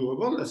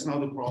doable, that's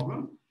not a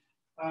problem.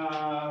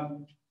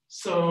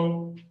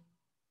 So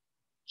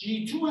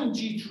G2 and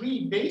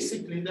G3,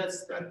 basically,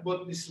 that's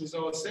what this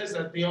result says,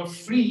 that they are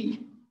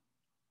free.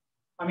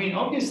 I mean,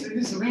 obviously,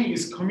 this ring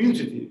is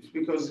commutative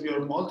because we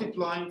are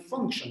multiplying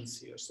functions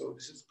here. So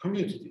this is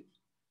commutative.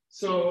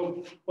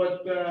 So,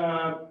 but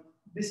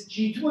this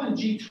G2 and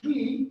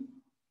G3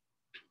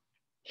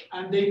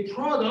 and their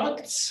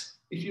products,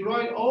 if you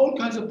write all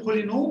kinds of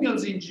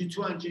polynomials in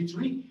G2 and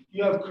G3,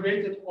 you have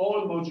created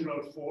all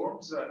modular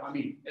forms, I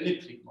mean,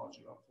 elliptic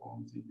modular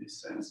forms in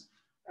this sense.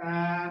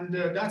 And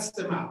that's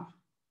the map.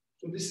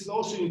 So this is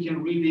also, you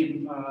can read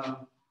in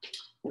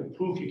the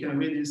proof, you can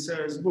read in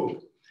Sarah's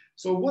book.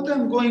 So what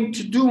I'm going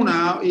to do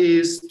now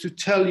is to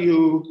tell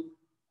you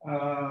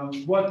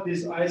what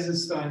this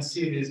Eisenstein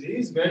series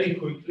is very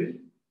quickly,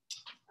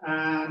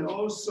 and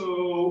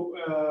also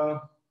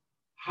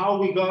how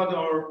we got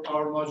our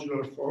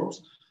modular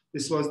forms.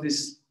 This was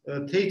this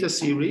theta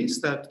series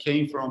that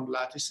came from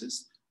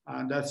lattices,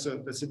 and that's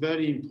a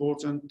very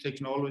important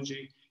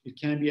technology. It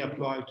can be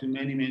applied to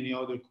many, many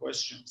other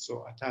questions.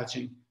 So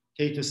attaching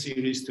theta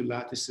series to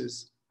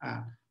lattices,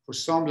 and for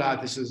some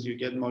lattices you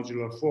get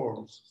modular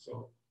forms.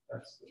 So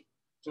it's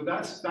going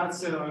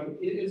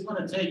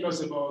to take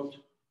us about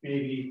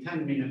maybe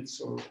 10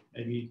 minutes or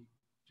maybe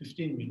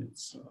 15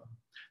 minutes.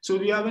 So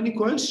do you have any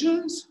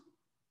questions?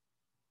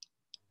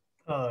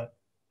 I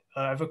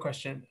have a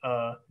question.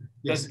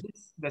 Yes.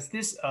 Does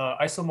this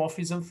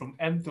isomorphism from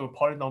M to a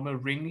polynomial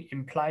ring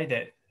imply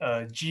that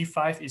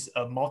G5 is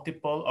a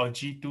multiple of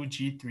G2,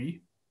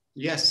 G3?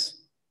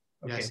 Yes.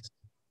 Okay. Yes.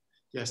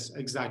 Yes,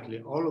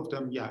 exactly. All of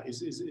them, yeah,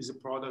 is a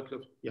product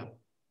of, yeah.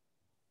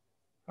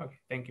 Okay,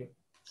 thank you.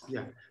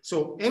 Yeah.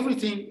 So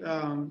everything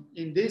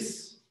in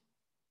this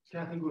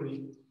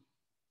category,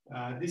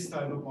 this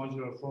type of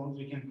modular forms,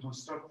 we can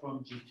construct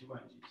from G2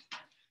 and G3.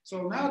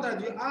 So now that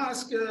you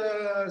ask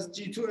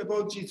G2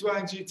 about G2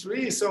 and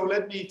G3, so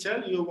let me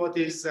tell you what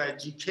is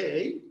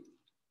GK,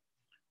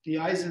 the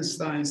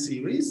Eisenstein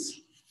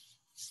series.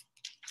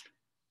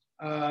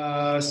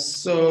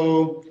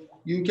 So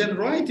you can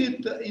write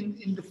it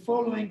in the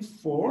following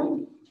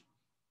form.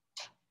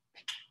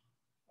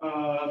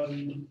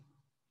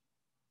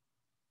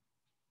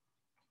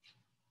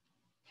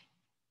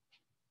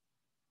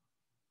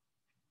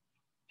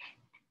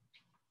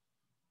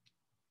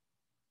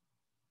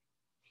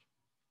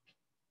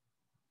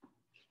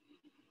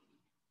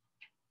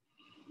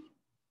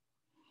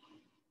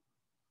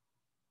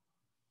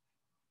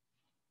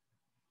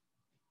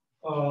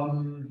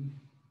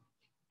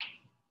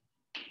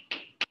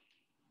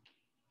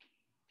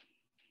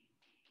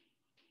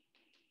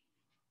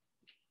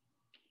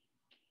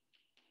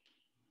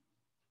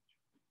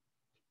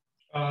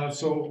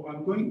 So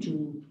I'm going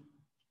to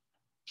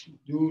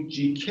do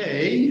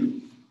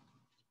GK.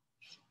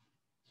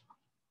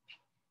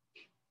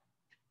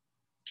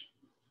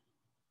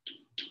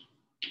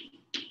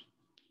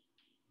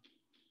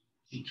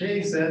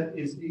 GKZ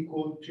is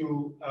equal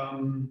to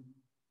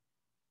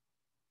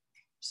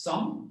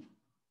sum.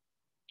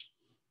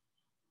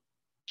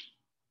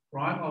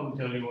 Prime, I will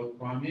tell you what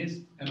prime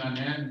is, M and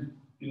N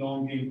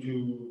belonging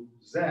to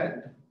Z.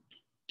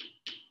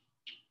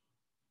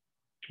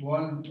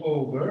 1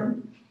 over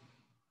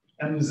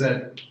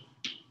mz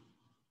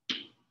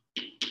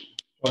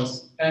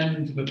plus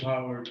n to the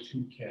power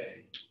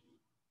 2k.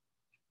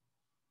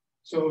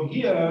 So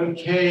here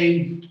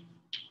k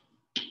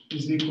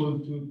is equal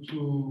to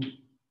 2,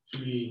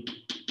 3,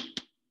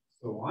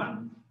 so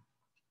on.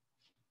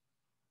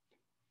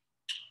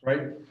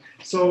 Right?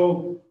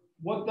 So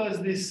what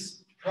does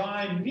this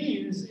prime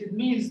means? It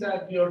means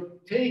that we are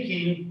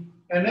taking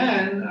an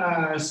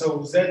n,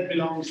 so z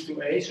belongs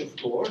to h, of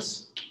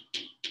course.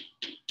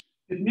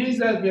 It means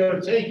that we are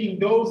taking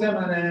those m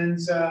and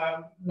n's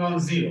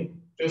non-zero.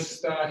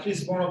 Just at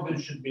least one of them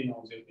should be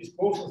non-zero. If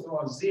both of them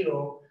are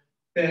 0,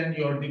 then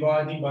you're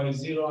dividing by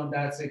 0, and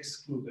that's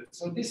excluded.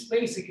 So this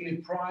basically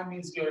prime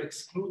means you're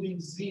excluding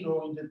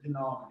 0 in the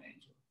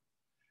denominator.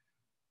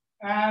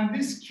 And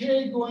this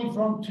k going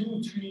from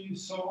 2, 3,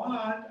 so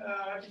on.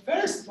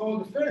 First of all,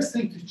 the first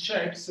thing to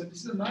check, so this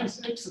is a nice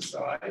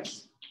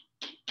exercise.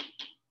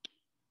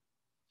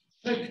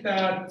 Check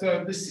that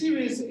the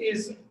series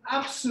is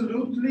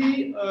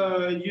absolutely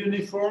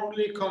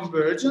uniformly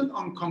convergent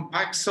on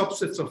compact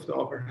subsets of the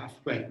upper half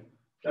plane.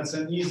 That's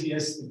an easy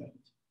estimate.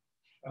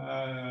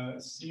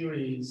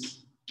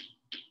 Series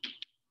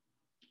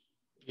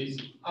is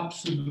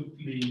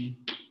absolutely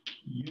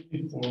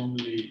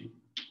uniformly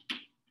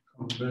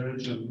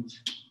convergent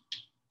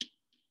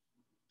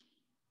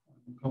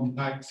on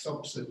compact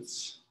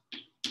subsets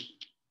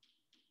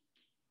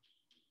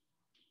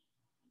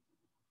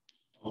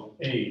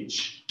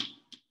H.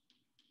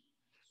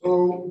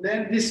 So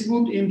then this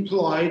would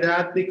imply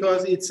that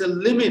because it's a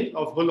limit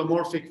of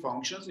holomorphic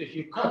functions, if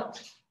you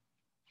cut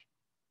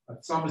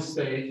at some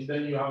stage,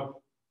 then you have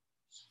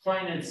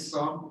finite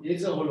sum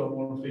is a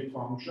holomorphic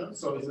function.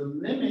 So it's a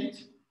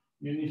limit,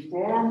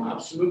 uniform,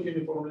 absolute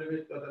uniform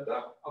limit,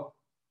 of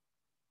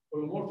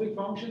holomorphic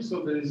function.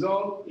 So the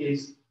result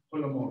is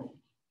holomorphic.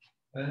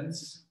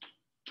 Hence,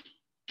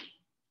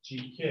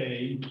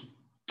 GK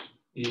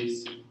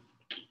is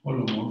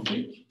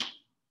holomorphic.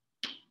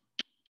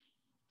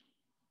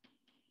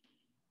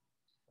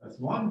 That's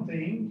one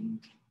thing.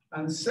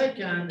 And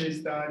second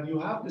is that you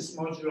have this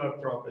modular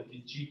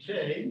property.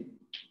 GK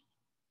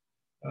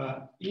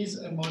is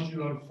a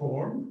modular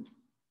form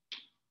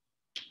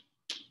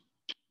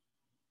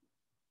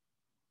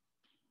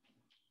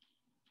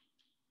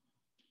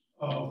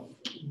of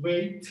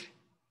weight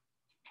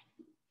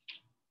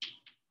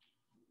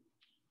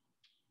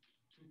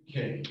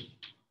K.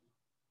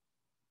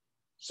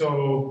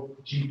 So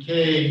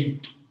GK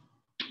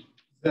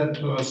Z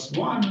plus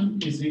 1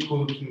 is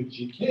equal to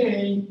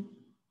GK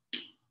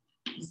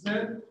Z,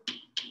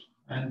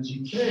 and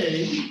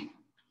GK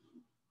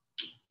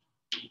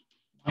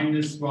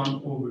minus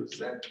 1 over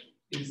Z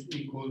is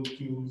equal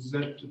to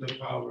Z to the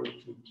power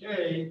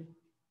 2K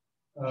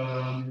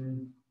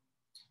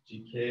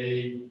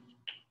GK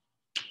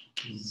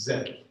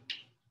Z.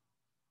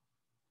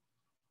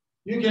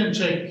 You can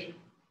check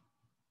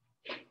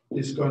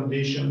these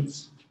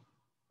conditions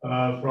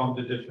from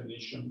the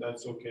definition.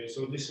 That's okay.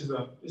 So this is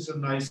a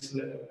nice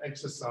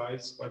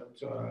exercise, but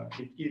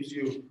it gives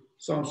you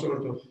some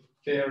sort of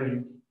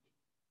bearing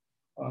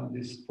on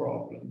this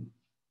problem.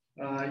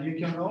 You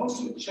can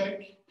also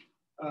check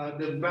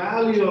the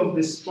value of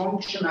this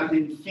function at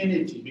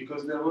infinity,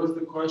 because there was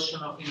the question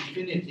of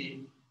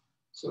infinity.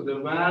 So the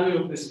value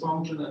of this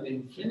function at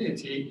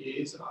infinity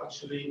is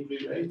actually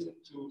related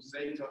to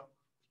zeta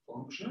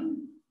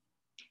function.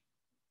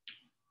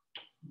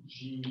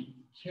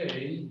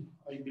 GK,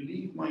 I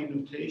believe my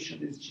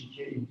notation is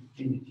GK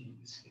infinity in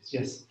this case.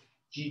 Yes,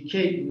 GK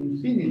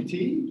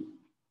infinity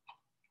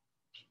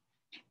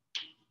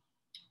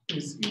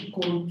is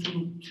equal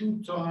to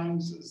 2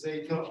 times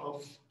zeta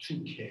of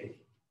 2K.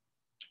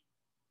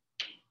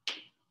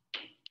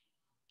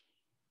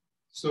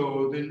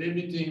 So the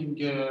limiting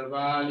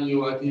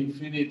value at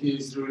infinity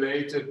is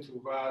related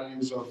to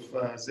values of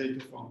zeta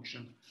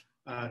function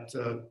at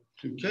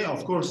 2K.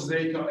 Of course,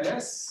 zeta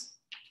S,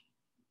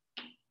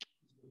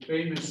 the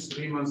famous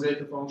Riemann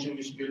zeta function,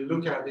 which we'll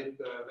look at it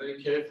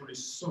very carefully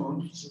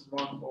soon. This is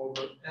 1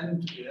 over n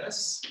to the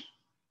S.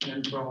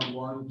 And from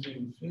 1 to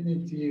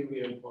infinity,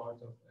 we are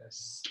part of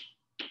S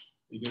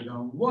bigger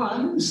than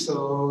 1.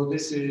 So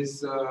this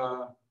is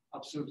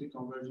absolutely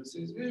convergence.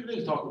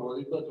 We'll talk about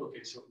it, but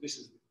okay, so this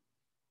is it.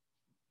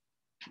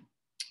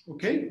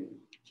 Okay.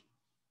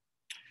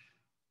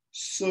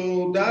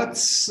 So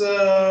that's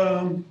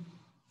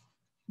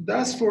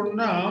for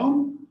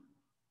now.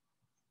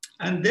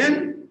 And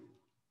then,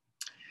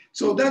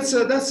 so that's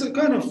a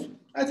kind of,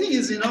 I think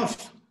is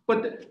enough.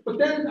 But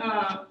then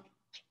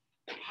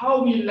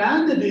how we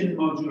landed in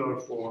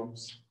modular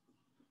forms.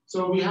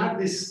 So we had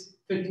this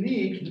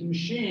technique, the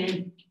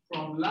machine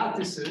from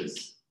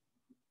lattices,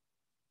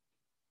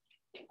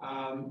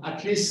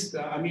 at least,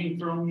 I mean,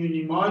 from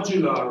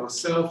unimodular or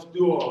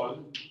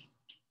self-dual,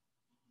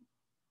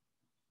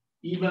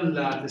 even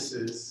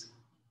lattices.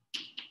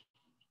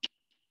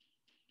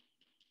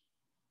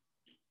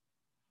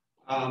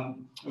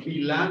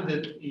 We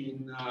landed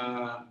in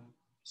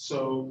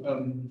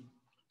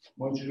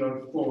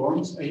modular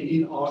forms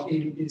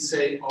in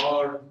say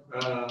R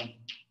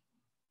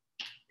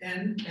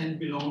n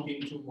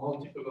belonging to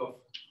multiple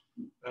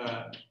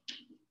of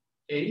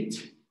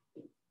 8,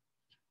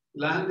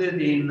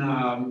 landed in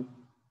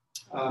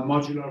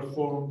modular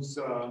forms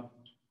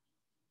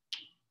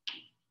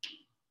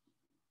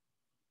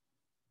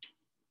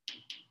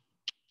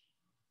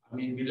I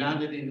mean, we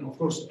landed in, of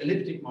course,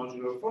 elliptic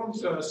modular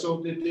forms.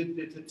 So the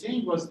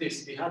thing was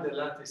this: we had a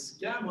lattice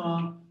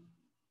gamma,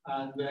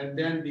 and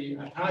then we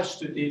attached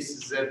to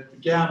this Z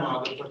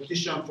gamma, the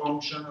partition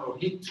function or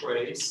heat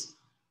trace.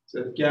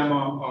 Z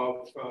gamma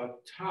of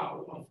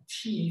tau, of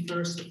t,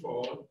 first of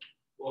all,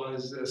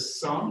 was a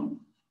sum,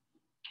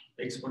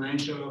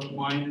 exponential of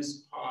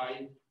minus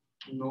pi,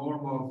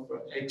 norm of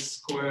x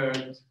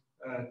squared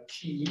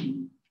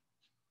t,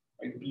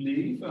 I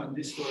believe, and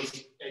this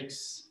was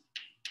x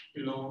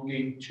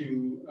belonging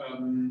to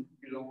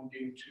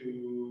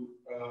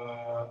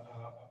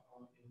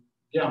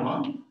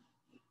gamma,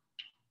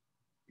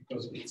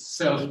 because it's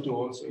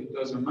self-dual, so it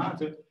doesn't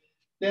matter.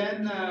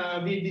 Then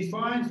we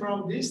define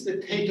from this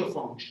the theta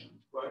function,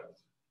 right?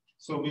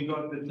 So we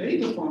got the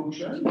theta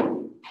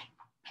function.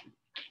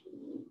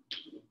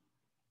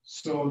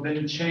 So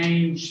then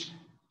change.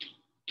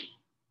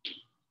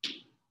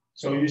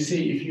 So you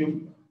see, if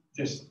you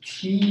just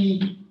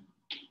t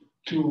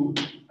to,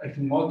 if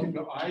you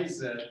multiply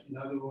z, in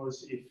other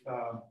words, if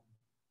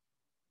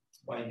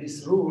by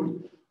this rule,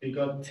 we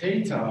got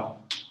theta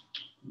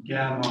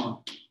gamma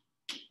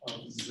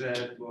of z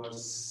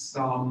was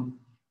sum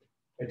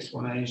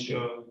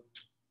exponential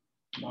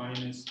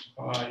minus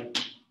pi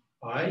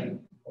I,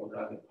 or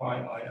rather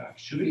pi I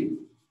actually,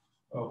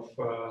 of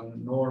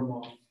norm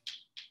of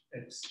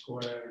x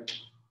squared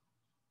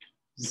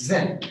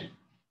z.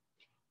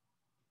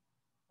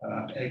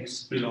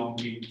 X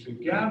belonging to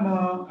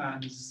gamma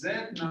and z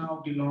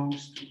now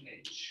belongs to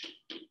h.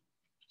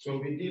 So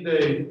we did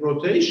a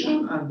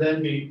rotation and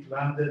then we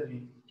landed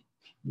in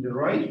the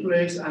right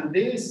place, and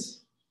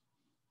this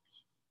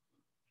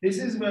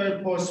is where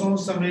Poisson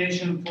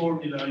summation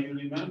formula, you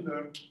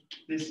remember,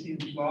 this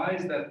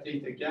implies that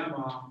theta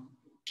gamma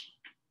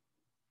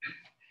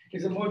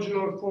is a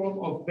modular form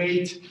of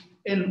weight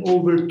n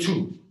over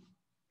 2,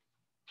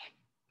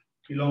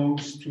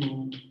 belongs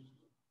to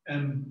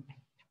m.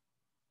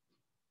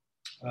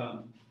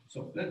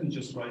 So let me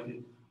just write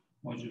it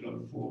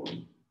modular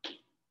form.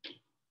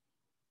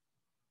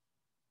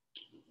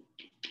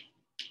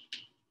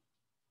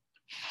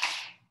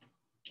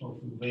 Of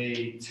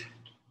weight.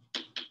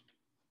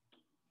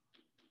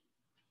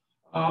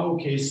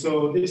 Okay,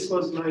 so this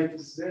was like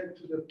z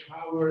to the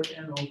power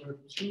n over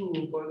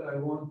 2, but I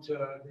want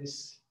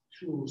this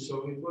 2,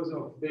 so it was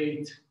of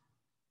weight,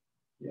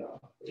 yeah,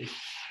 weight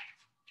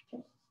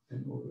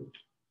n over 2.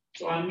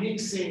 So I'm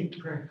mixing,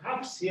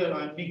 perhaps here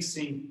I'm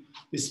mixing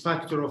this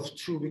factor of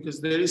 2 because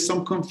there is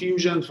some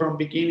confusion from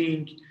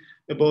beginning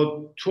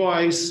about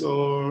twice,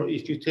 or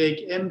if you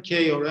take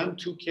mk or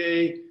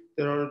m2k,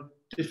 there are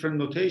different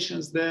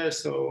notations there.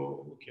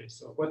 So, okay,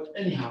 so, but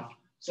anyhow,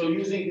 so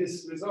using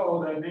this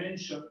result I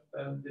mentioned,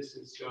 and this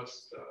is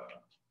just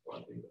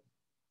one thing.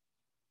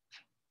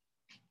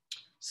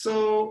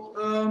 So,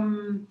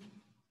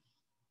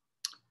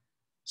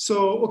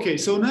 okay,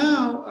 so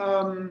now,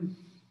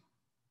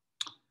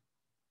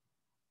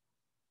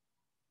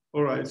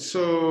 all right,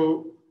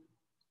 so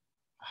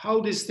how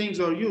these things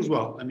are used?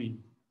 Well, I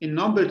mean, in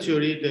number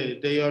theory,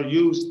 they are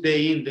used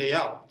day in, day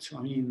out.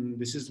 I mean,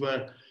 this is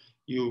where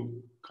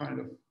you kind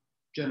of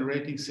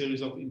generating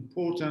series of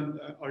important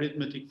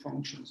arithmetic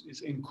functions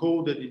is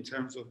encoded in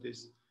terms of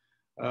this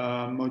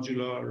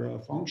modular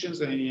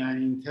functions and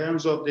in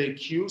terms of the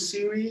Q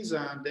series,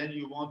 and then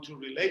you want to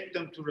relate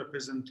them to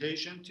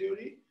representation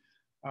theory.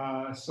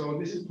 So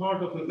this is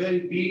part of a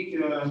very big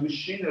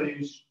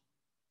machinery.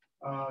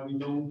 We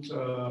don't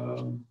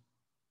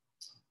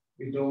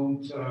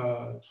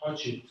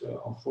touch it,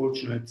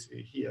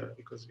 unfortunately, here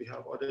because we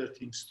have other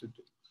things to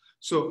do.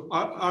 So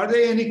are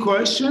there any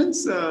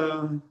questions?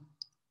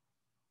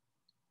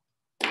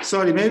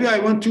 Sorry, maybe I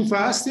went too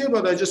fast here,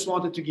 but I just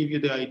wanted to give you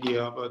the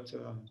idea. But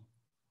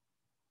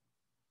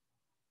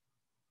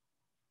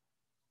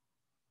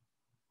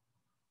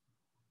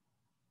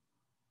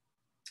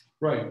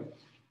right.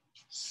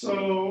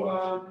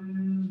 So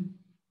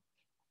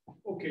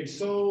okay.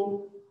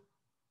 So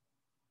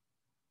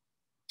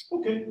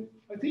okay,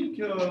 I think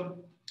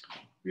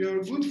we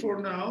are good for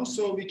now.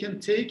 So we can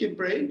take a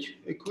break,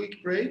 a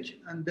quick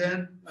break, and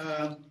then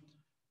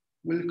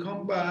we'll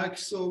come back.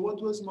 So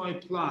what was my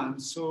plan?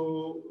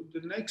 So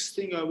the next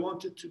thing I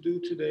wanted to do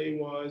today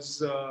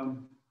was,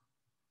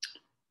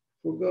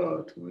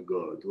 forgot, oh my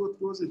God,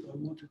 what was it I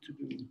wanted to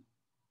do?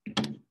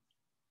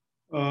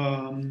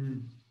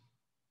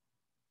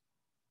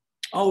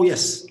 Oh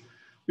yes,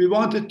 we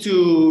wanted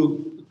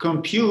to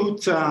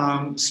compute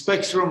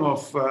spectrum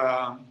of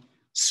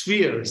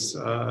spheres.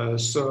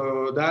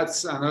 So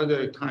that's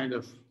another kind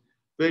of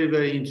very,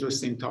 very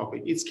interesting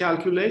topic. It's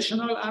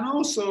calculational and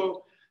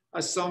also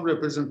some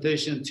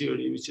representation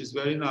theory, which is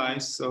very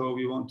nice. So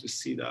we want to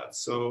see that.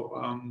 So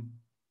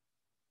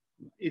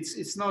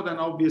it's not an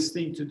obvious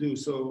thing to do.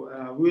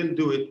 So we'll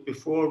do it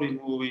before we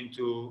move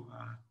into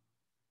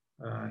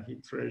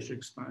heat ratio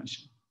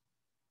expansion.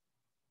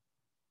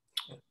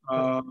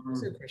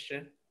 That's a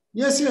question.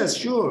 Yes,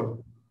 sure.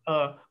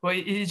 Well,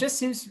 it just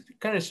seems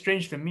kind of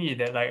strange to me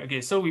that, like,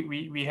 okay, so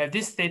we have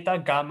this theta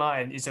gamma,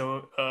 and it's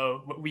a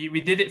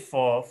we did it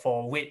for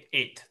weight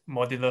 8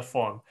 modular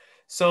form.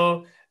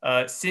 So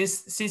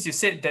since you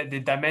said that the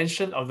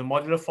dimension of the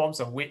modular forms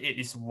of weight 8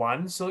 is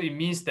 1, so it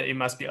means that it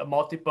must be a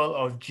multiple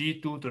of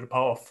G2 to the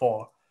power of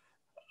 4,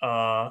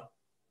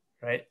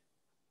 right?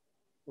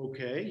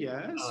 Okay.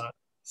 Yes.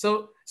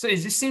 So it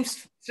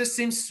just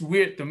seems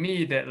weird to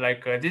me that,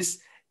 like,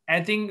 this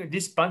adding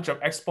this bunch of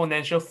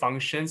exponential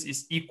functions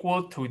is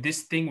equal to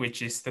this thing,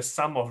 which is the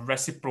sum of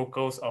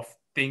reciprocals of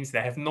things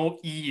that have no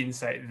e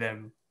inside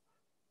them,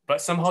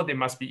 but somehow they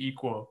must be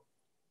equal.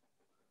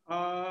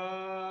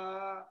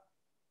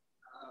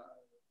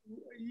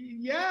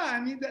 Yeah, I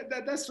mean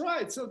that's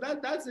right. So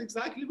that's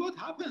exactly what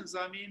happens.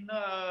 I mean,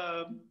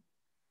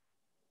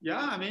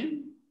 yeah, I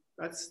mean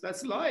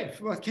that's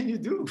life. What can you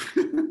do?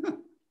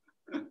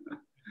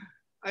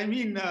 I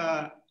mean,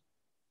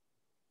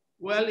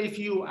 well, if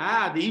you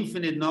add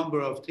infinite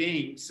number of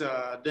things,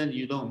 then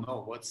you don't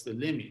know what's the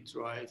limit,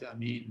 right? I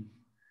mean,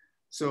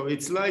 so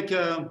it's like,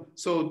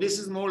 so this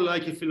is more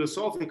like a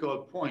philosophical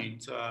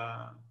point.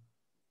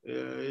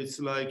 It's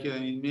like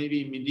in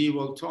maybe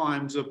medieval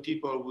times,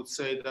 people would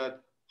say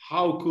that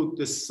how could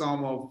the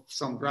sum of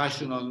some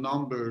rational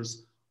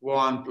numbers,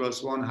 1 +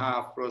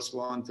 1/2 +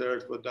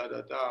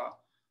 1/3,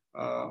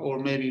 or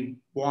maybe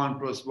 1 +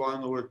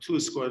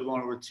 1/2 squared,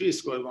 1/3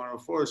 squared,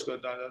 1/4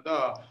 squared,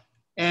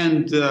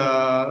 and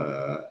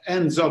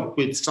ends up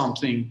with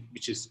something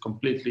which is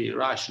completely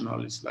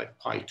irrational. It's like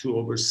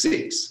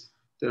pi2/6.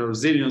 There are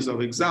zillions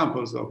of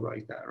examples of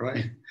like that,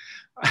 right?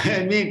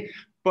 I mean,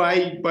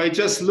 by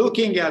just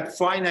looking at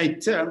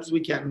finite terms,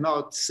 we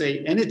cannot say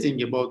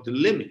anything about the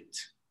limit,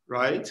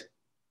 right?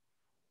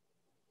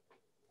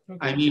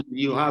 Okay. I mean,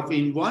 you have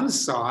in one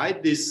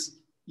side this,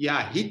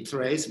 heat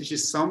trace, which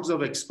is sums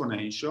of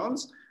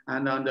exponentials.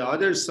 And on the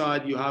other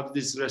side, you have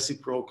this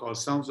reciprocal,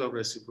 sums of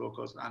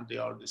reciprocals, and they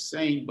are the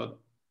same, but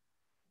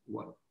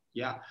what?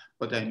 Yeah,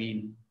 but I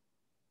mean,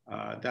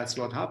 that's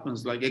what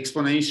happens. Like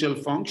exponential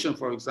function,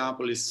 for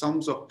example, is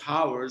sums of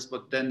powers,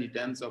 but then it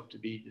ends up to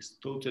be this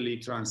totally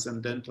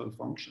transcendental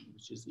function,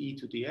 which is e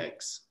to the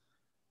x,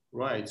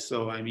 right?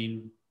 So, I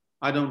mean,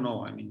 I don't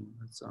know. I mean,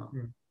 it's,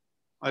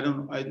 I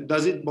don't.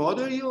 Does it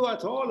bother you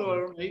at all,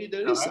 or maybe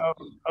there is?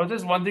 I was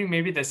just wondering,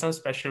 maybe there's some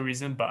special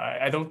reason, but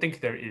I don't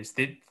think there is.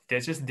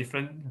 There's just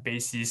different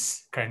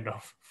bases, kind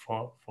of,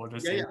 for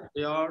the same. Yeah,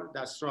 they are.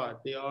 That's right.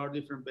 They are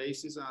different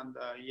bases, and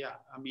yeah,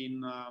 I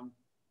mean,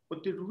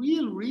 but the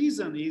real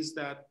reason is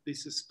that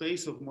this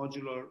space of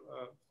modular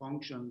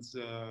functions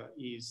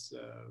is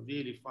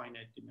really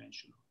finite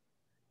dimensional.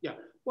 Yeah.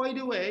 By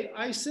the way,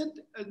 I said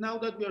now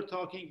that we are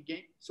talking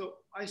again, so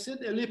I said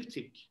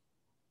elliptic.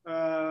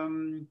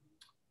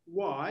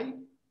 Why?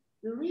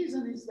 The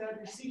reason is that,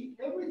 you see,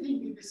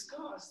 everything we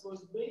discussed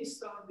was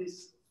based on this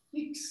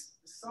fixed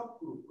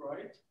subgroup,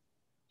 right?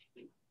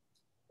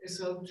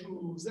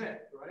 SL2Z,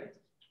 right?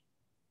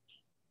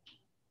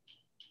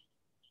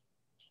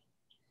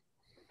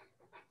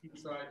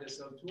 Inside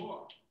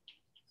SL2R.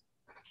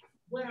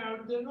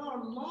 Where there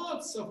are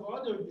lots of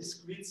other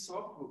discrete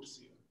subgroups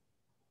here.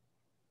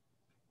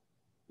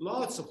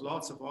 Lots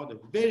of other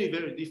very,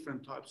 very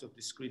different types of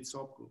discrete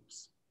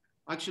subgroups.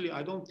 Actually,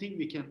 I don't think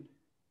we can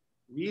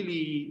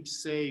really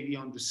say we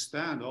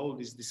understand all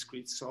these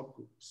discrete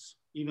subgroups,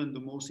 even the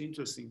most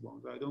interesting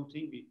ones. I don't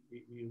think we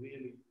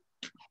really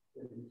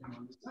can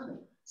understand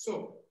it.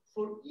 So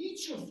for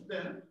each of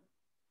them,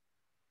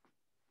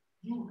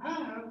 you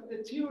have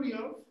a theory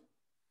of,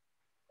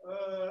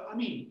 I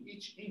mean,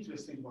 each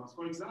interesting ones.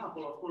 For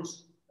example, of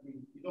course, I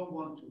mean, you don't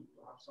want to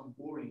have some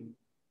boring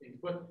things,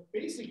 but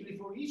basically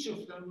for each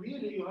of them,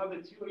 really you have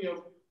a theory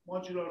of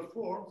modular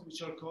forms,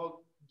 which are called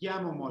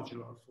gamma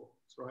modular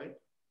forms, right?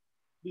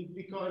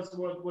 Because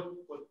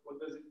what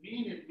does it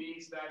mean? It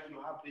means that you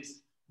have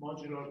this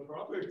modular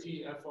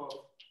property f of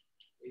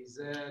az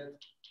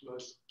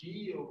plus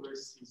d over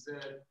cz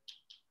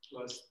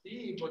plus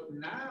d, but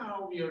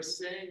now we are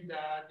saying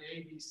that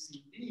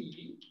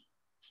ABCD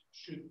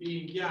should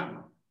be in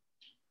gamma,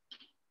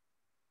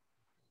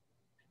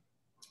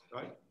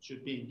 right?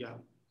 Should be in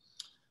gamma.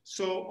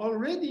 So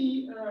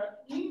already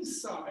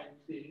inside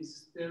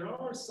this, there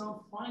are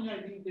some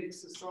finite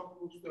index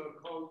subgroups that are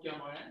called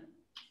gamma n.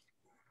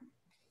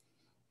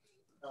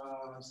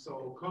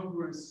 So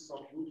congruence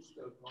subgroups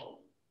they're called.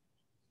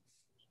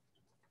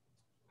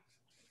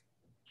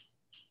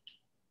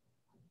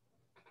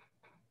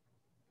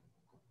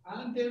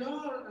 And there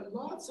are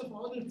lots of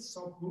other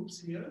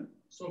subgroups here.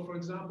 So for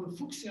example,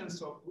 Fuchsian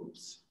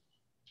subgroups,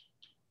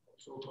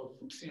 so-called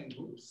Fuchsian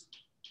groups,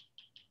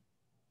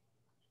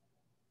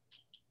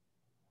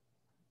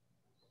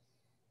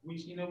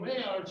 which in a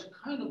way are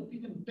kind of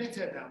even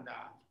better than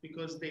that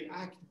because they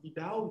act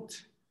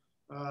without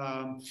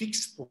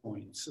fixed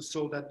points,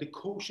 so that the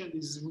quotient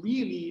is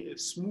really a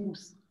smooth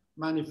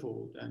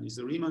manifold and is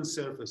a Riemann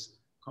surface,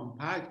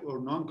 compact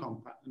or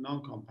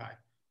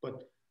non-compact,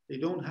 but they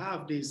don't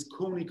have these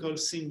conical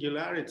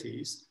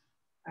singularities.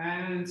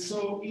 And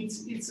so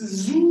it's a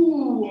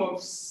zoo of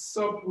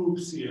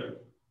subgroups here,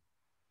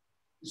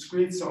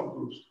 discrete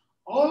subgroups.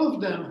 All of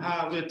them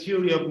have a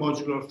theory of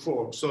modular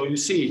form. So you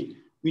see,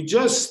 we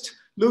just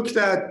looked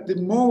at the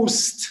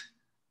most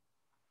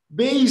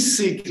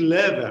basic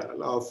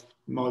level of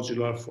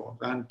modular form,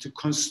 and to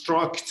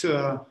construct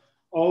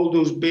all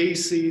those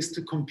bases,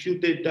 to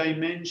compute their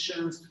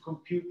dimensions, to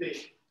compute the,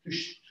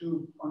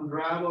 to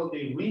unravel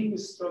the ring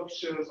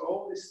structures,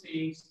 all these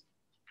things.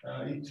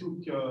 It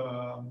took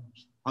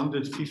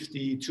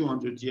 150,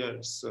 200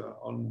 years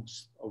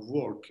almost of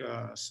work.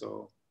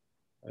 So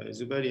it's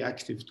a very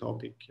active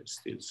topic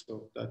still.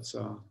 So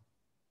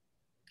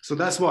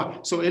that's why.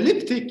 So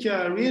elliptic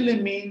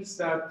really means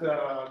that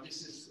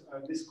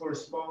this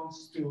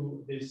corresponds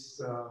to this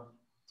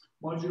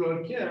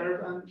modular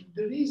curve, and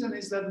the reason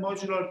is that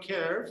modular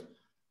curve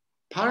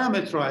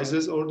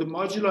parameterizes or the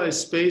modular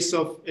space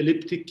of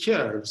elliptic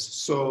curves.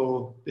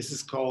 So this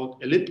is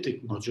called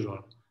elliptic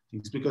modular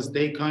things because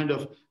they kind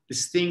of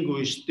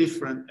distinguish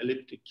different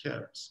elliptic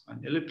curves.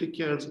 And elliptic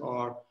curves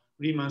are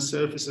Riemann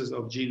surfaces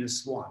of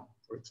genus 1,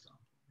 for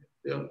example.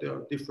 They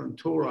are different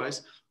tori,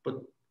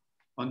 but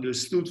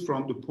understood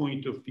from the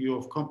point of view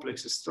of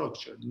complex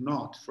structure,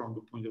 not from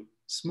the point of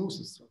smooth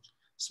structure.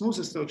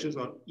 Smooth structures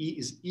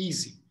is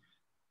easy.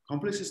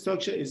 Complex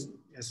structure has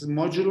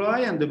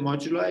moduli, and the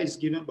moduli is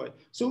given by.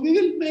 So we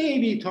will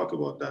maybe talk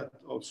about that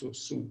also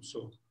soon.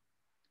 So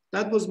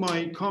that was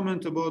my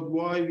comment about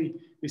why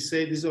we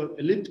say these are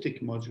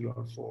elliptic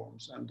modular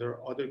forms, and there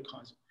are other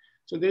kinds.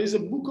 So there is a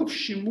book of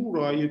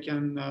Shimura you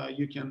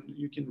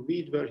can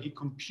read where he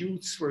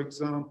computes, for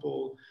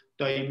example,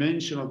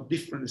 dimension of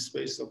different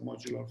space of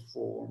modular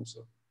forms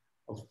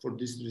for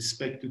this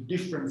respect to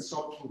different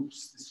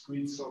subgroups,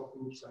 discrete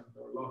subgroups, and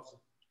there are lots of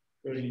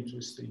very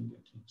interesting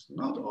things.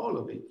 Not all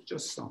of it,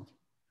 just some.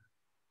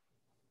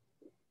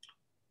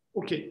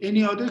 Okay,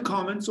 any other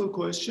comments or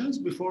questions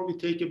before we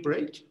take a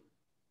break?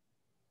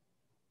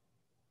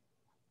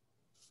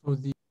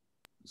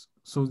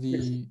 So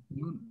the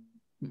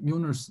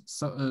Milner's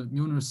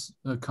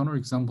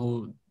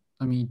counterexample,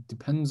 I mean,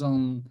 depends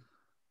on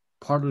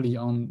partly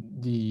on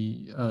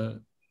the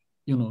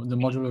the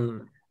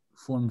modular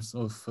forms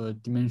of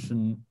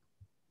dimension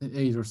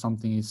 8 or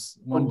something is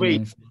one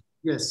dimensional.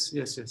 Yes.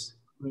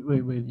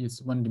 Wait,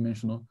 it's one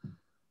dimensional,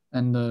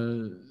 and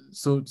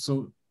so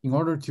in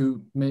order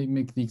to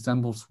make the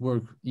examples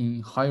work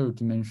in higher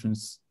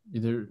dimensions,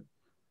 is there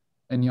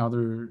any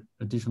other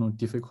additional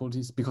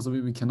difficulties? Because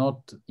we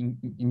cannot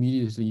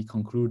immediately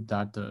conclude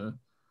that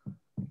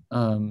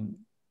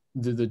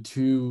the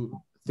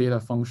two theta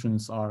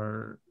functions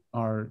are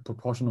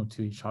proportional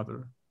to each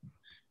other.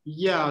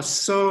 Yeah,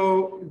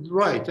 so,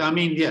 right. I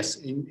mean, yes,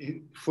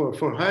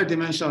 for higher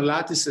dimensional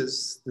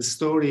lattices, the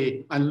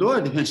story, and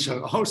lower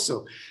dimensional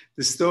also,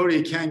 the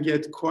story can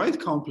get quite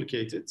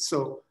complicated.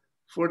 So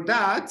for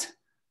that,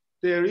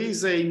 there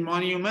is a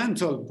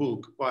monumental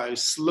book by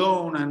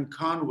Sloan and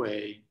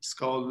Conway. It's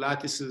called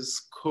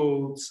Lattices,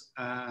 Codes,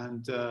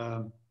 and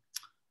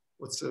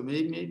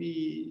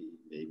maybe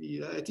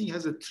I think it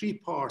has a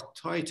 3-part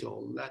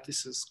title,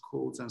 Lattices,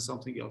 Codes, and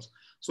something else.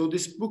 So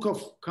this book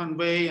of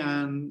Conway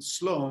and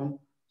Sloan,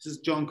 this is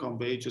John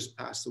Conway, just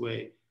passed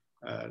away,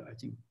 I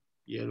think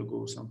a year ago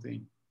or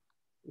something.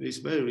 It's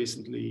very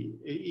recently.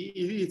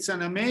 It's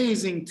an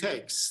amazing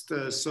text.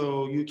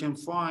 So you can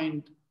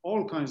find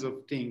all kinds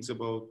of things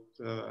about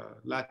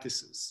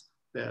lattices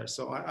there.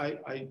 So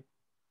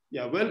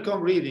yeah,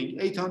 welcome reading.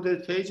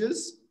 800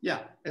 pages. Yeah,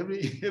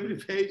 every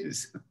page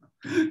is,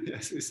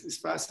 yes, it's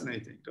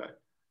fascinating, right?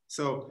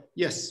 So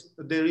yes,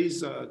 there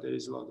is a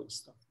lot of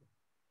stuff.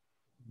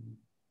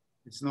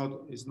 It's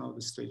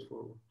not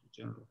straightforward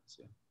to generalize.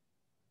 Yeah.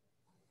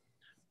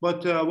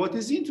 But what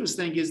is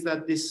interesting is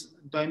that this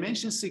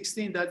dimension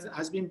 16 that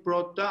has been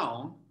brought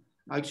down,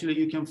 actually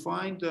you can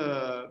find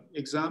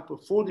example,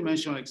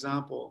 4-dimensional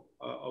example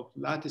of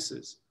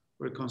lattices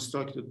were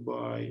constructed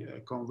by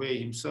Conway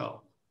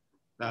himself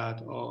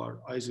that are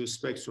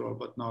isospectral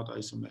but not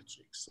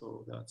isometric.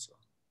 So that's,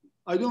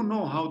 I don't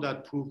know how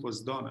that proof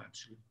was done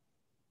actually.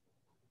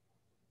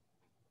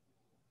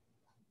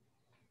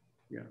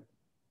 Yeah,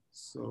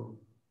 so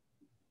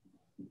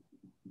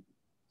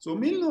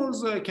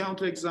Milnor's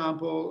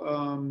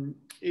counterexample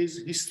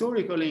is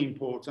historically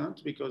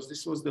important because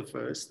this was the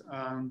first,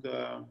 and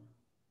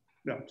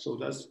yeah, so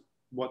that's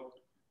what,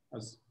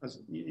 as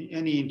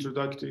any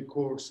introductory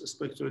course,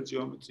 spectral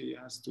geometry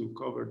has to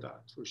cover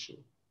that for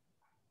sure.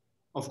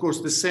 Of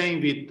course, the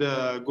same with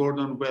the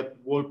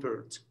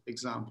Gordon-Webb-Wolpert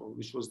example,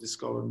 which was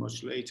discovered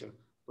much later,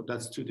 but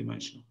that's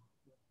 2-dimensional.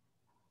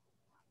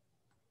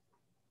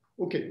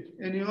 Okay,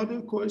 any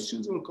other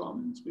questions or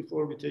comments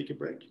before we take a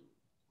break?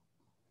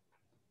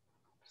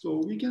 So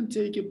we can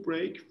take a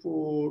break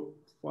for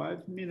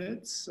 5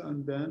 minutes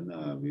and then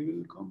we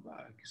will come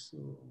back. So,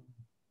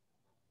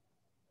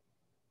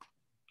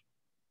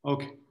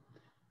 okay.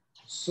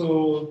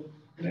 So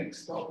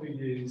next topic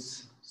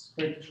is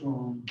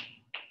spectrum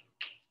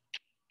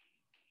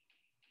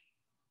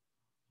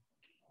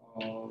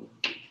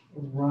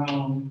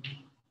around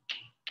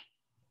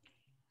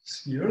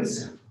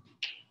spheres.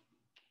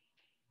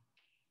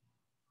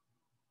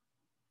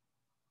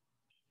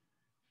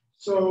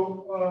 So,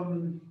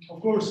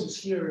 of course,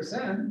 sphere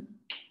N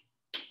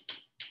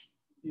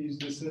is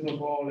the set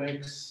of all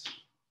x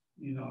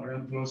in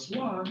Rn plus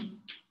 1.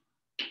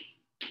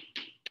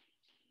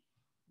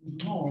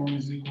 Norm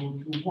is equal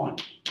to 1.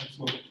 That's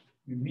what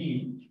we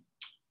mean.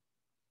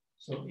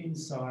 So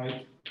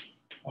inside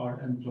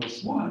Rn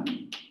plus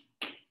 1.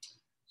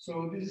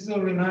 So this is a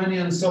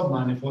Riemannian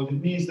submanifold.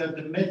 It means that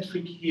the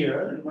metric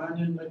here,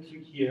 Riemannian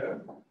metric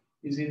here,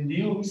 is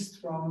induced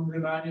from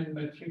Riemannian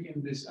metric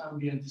in this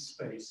ambient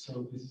space.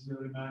 So this is a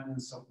Riemannian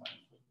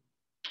submanifold.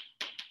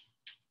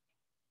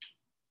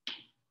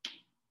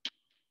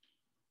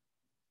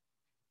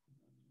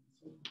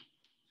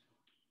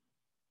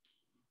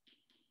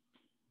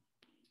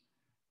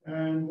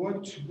 And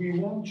what we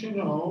want to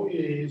know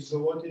is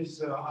what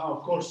is,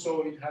 of course,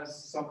 so it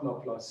has some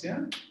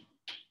Laplacian.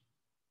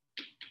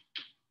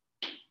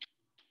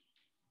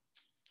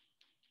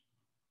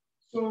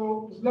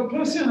 So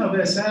Laplacian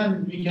of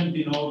Sn we can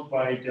denote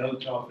by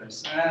delta of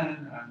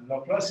Sn, and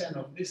Laplacian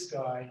of this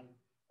guy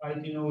I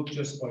denote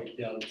just by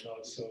delta.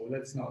 So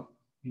let's not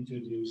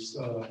introduce,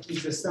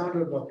 it's a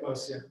standard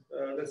Laplacian.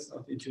 Let's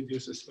not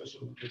introduce a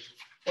special notation.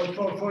 But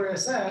for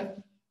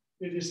Sn,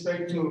 with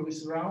respect to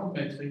this round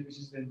metric, which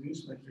is the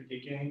induced metric,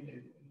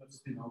 again, let's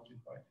denote it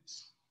by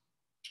this.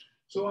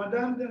 So and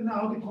then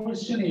now the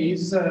question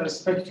is,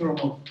 spectrum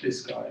of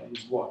this guy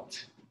is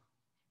what?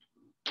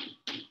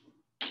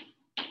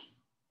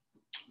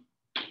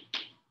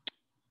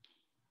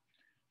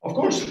 Of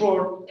course,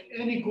 for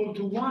n equal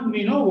to 1,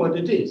 we know what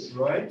it is,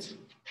 right?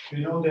 We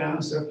know the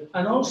answer.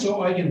 And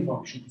also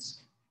eigenfunctions.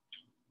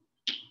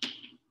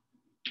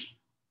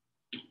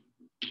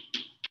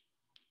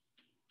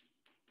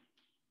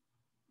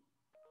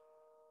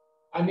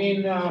 I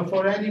mean,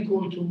 for n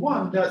equal to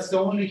 1, that's the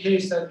only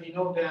case that we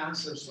know the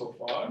answer so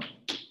far.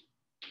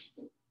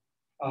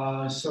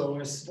 So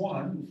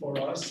S1 for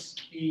us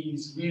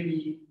is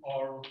really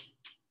R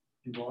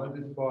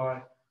divided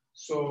by,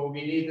 so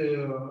we need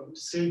a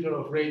cylinder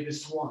of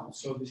radius 1.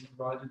 So this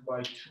divided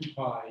by 2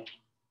 pi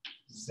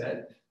z,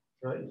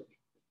 right?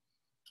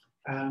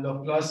 And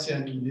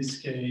Laplacian in this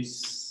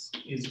case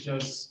is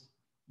just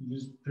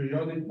this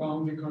periodic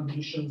boundary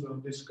conditions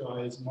on this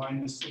guy is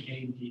minus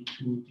again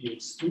d2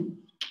 dx2.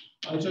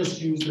 I just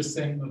use the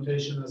same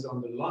notation as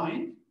on the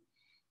line.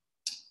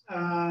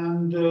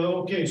 And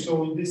okay,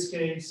 so in this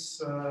case,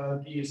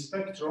 the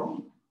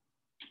spectrum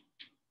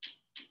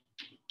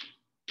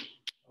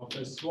of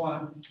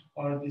S1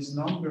 are these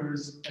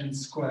numbers n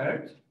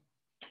squared,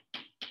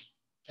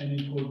 n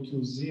equal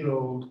to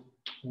 0,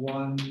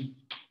 1,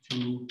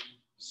 2,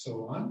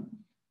 so on.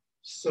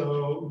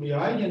 So the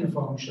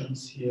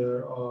eigenfunctions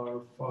here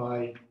are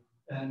phi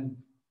n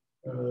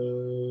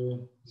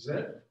z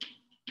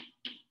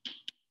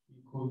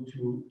equal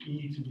to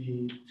e to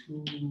the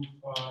 2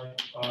 pi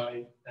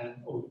I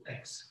n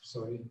x,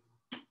 sorry,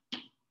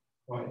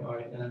 pi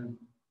I n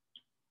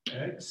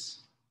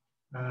x,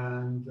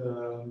 and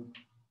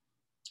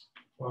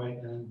pi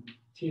n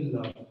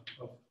tilde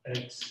of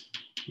x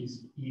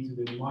is e to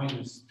the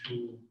minus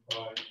 2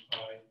 pi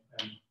I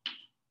n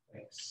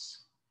x.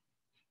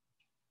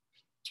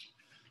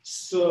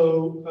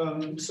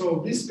 So,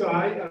 so this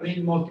guy, I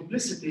mean,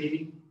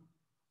 multiplicity,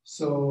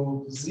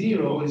 so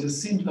 0 is a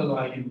simple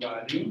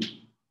eigenvalue.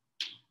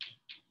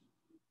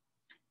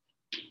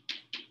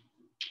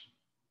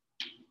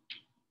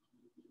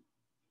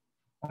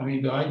 I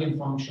mean, the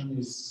eigenfunction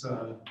is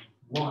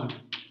 1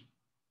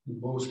 in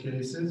both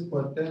cases,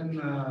 but then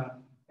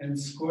n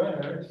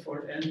squared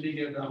for n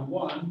bigger than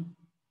 1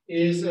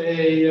 is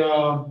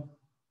a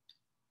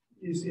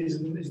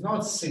is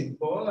not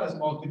simple as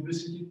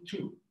multiplicity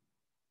 2.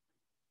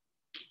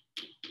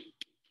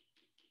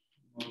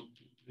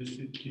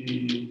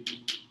 Multiplicity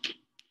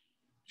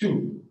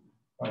 2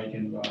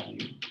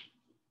 eigenvalue.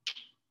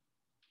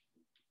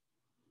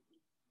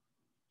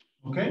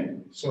 Okay,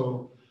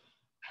 so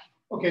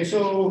okay,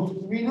 so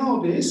we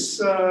know this,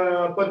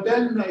 but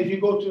then if you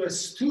go to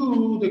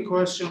S2, the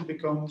question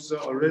becomes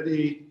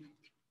already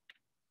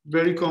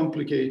very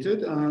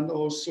complicated, and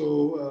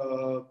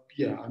also,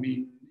 yeah, I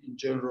mean, in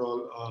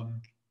general,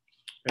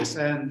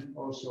 Sn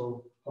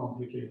also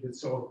complicated.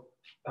 So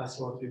that's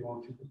what we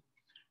want to do.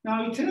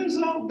 Now it turns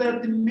out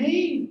that the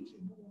main,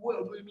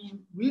 well, I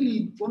mean,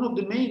 really one of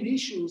the main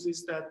issues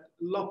is that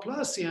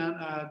Laplacian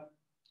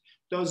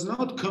does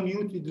not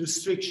commute with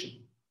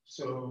restriction.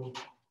 So,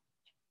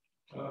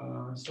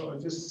 so I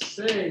just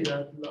say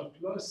that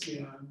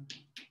Laplacian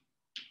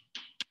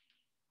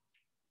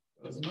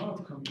does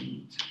not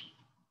commute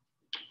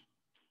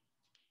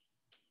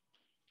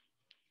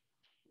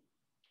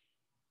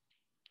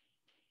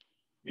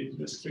with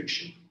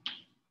restriction.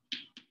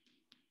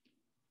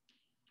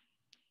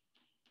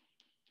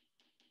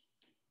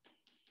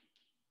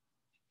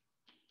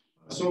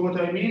 So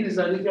what I mean is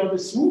that if you have a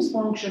smooth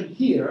function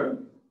here,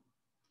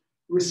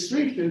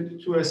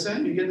 restricted to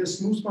Sn, you get a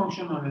smooth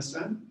function on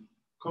Sn,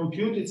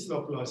 compute its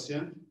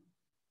Laplacian,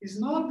 is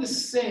not the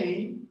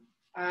same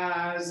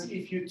as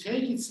if you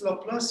take its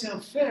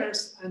Laplacian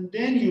first and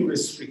then you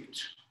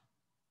restrict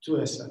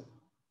to Sn.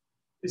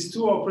 These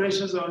two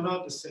operations are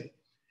not the same.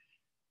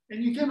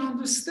 And you can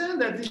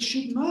understand that this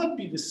should not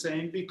be the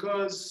same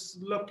because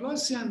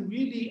Laplacian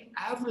really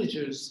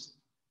averages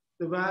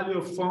the value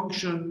of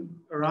function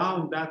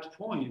around that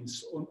point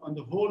on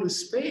the whole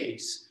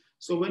space.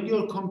 So when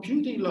you're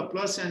computing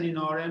Laplacian in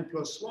Rn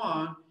plus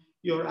 1,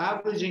 you're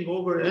averaging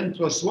over n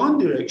plus 1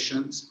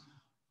 directions.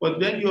 But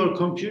when you're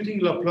computing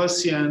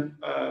Laplacian,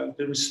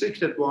 the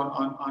restricted one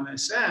on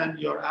Sn,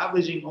 you're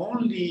averaging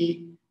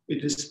only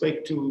with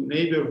respect to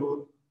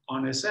neighborhood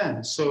on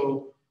Sn.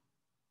 So,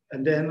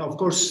 and then of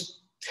course,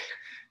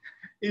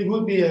 it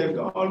would be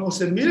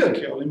almost a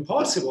miracle,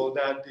 impossible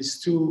that these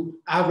two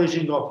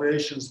averaging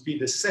operations be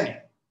the same,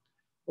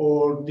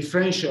 or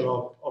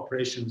differential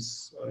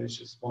operations, it's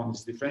just one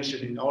is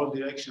differential in all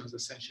directions,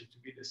 essentially to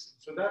be the same.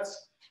 So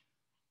that's,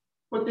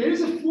 but there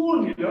is a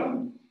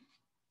formula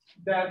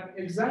that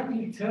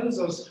exactly tells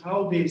us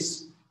how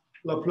these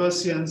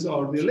Laplacians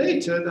are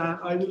related, and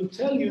I will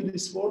tell you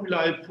this formula,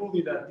 I prove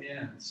it at the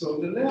end.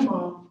 So the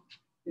lemma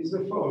is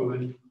the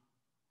following.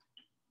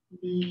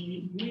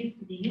 We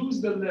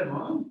use the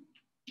lemma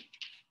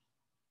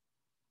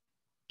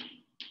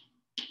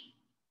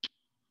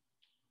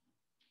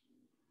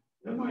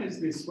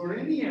is this: for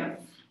any f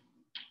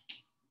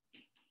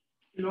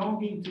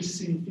belonging to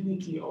C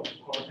infinity of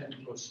Rn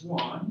plus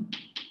 1,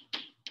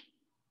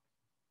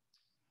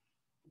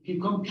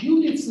 you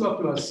compute its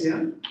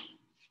Laplacian,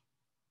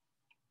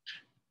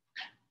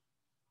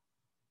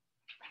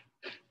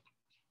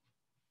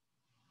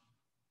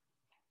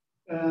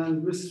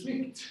 and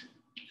restrict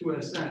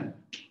to Sn.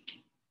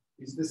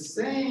 Is the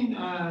same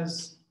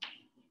as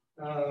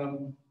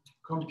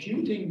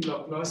computing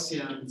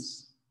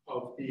Laplacians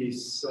of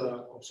this,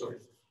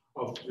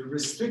 of the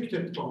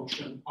restricted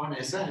function on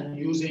Sn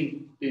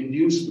using the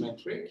induced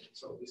metric.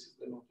 So this is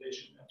the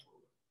notation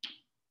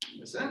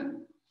for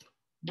Sn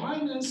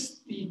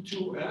minus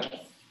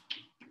d2f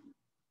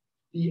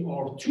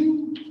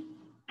dr2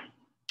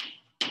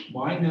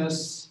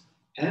 minus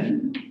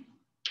n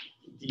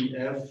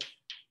df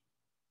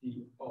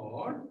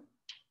dr.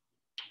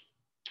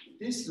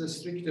 This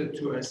restricted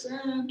to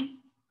Sn,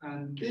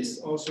 and this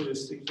also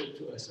restricted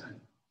to Sn.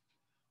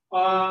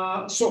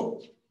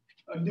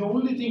 The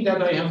only thing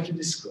that I have to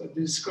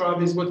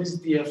describe is what is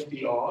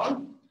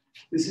df/dr.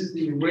 This is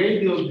the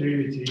radial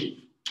derivative,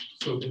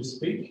 so to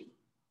speak.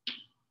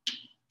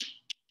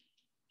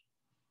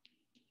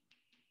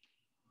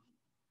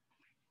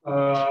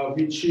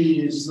 Which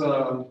is,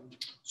 so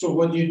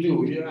what do you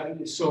do? Yeah,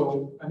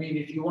 so, I mean,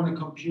 if you want to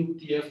compute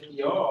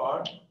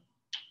df/dr,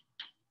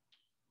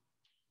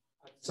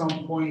 at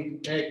some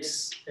point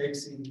x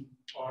in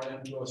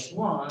Rn plus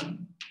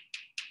 1,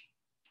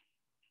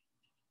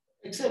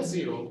 except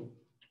 0,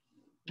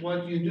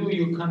 what you do,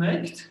 you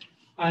connect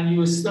and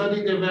you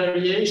study the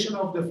variation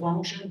of the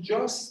function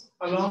just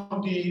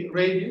along the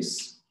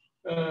radius,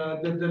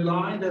 the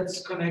line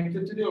that's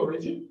connected to the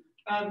origin.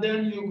 And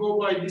then you go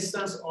by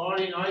distance r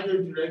in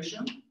either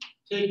direction,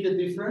 take the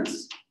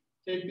difference,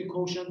 take the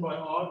quotient by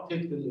r,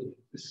 take the limit.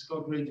 This is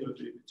called radial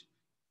derivative.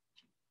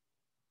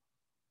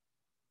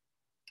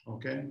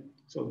 Okay,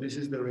 so this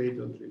is the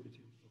radial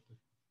derivative.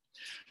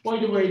 By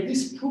the way,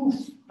 this proof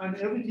and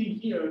everything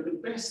here, the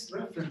best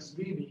reference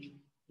really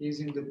is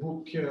in the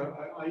book.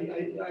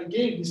 I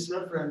gave this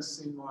reference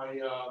in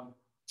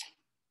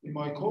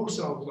my course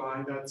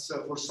outline. That's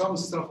for some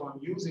stuff I'm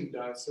using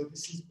that. So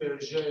this is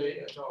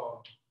Berger et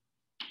al.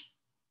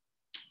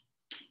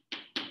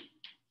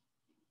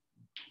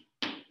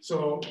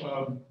 So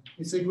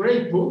it's a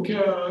great book.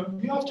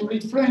 You have to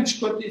read French,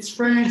 but its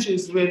French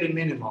is really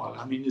minimal.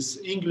 I mean, it's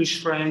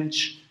English,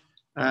 French,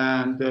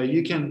 and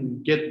you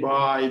can get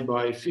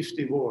by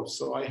 50 words.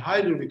 So I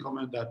highly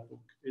recommend that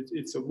book.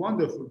 It's a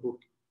wonderful book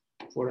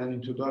for an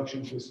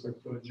introduction to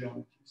spectral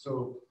geometry.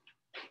 So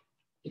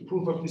the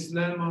proof of this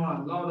lemma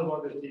and a lot of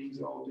other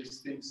things, all these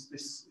things,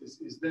 this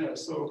is there.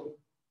 So,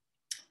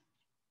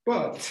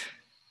 but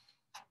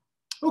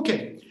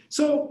okay.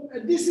 So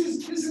this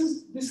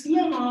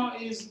lemma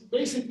is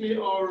basically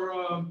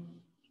our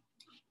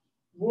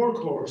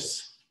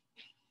workhorse.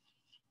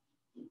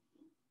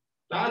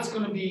 That's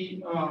going to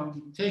be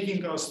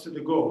taking us to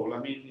the goal. I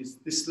mean,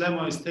 this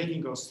lemma is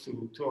taking us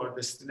to our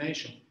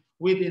destination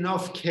with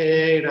enough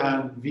care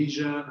and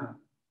vision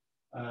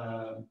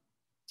and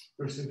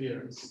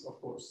perseverance,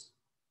 of course.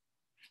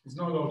 It's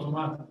not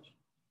automatic.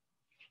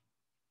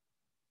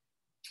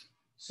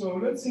 So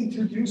let's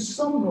introduce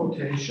some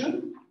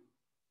notation.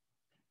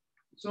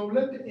 So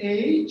let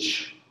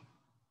H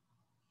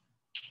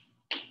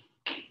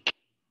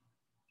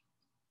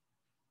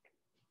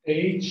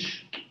be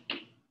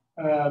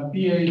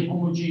a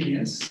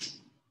homogeneous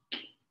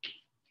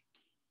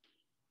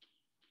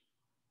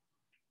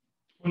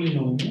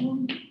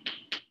polynomial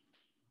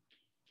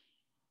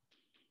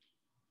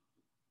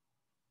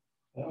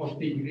of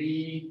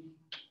degree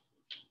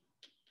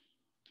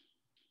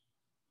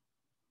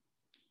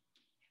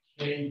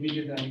k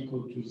bigger than or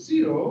equal to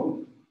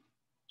 0.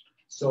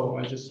 So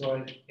I just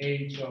write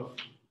h of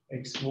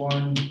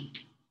x1,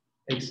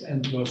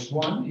 xn plus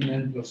 1 in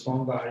n plus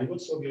 1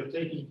 variables. So we are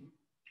taking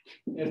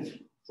f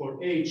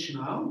for h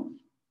now,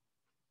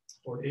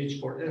 or h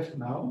for f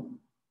now.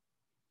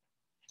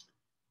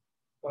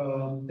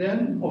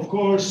 Then, of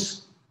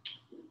course,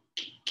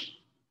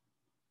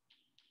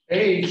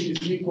 h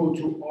is equal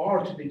to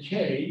r to the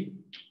k,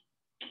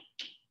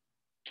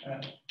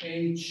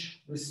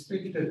 h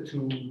restricted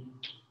to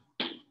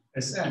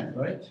Sn,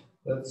 right?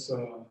 That's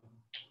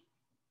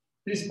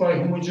this by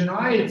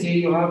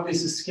homogeneity, you have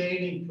this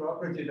scaling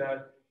property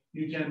that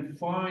you can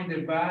find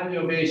the value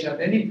of h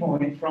at any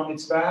point from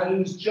its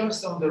values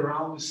just on the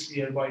round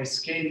sphere by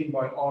scaling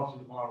by r to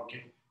the power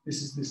k.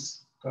 This is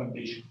this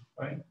condition,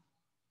 right?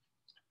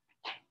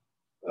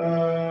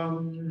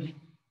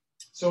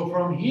 So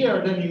from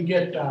here, then you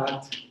get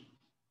that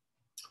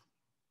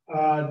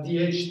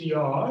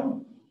dH/dr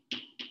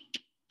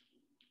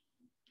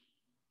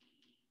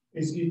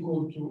is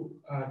equal to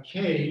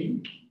k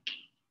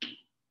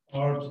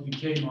r to the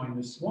k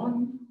minus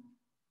 1.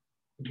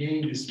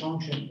 Again, this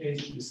function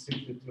h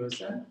restricted to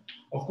Sn.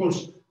 Of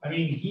course, I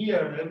mean,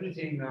 here,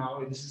 everything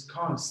now, this is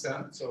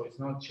constant, so it's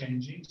not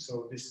changing.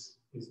 So this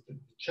is the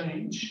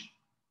change.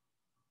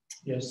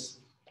 Yes.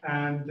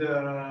 And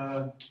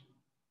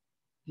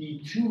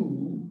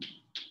d2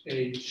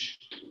 h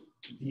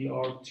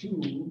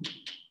dr2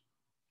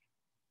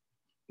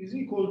 is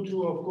equal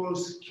to, of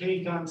course,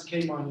 k times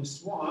k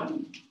minus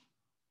 1.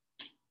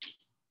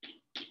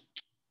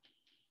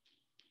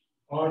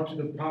 r to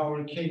the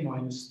power k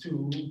minus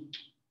 2,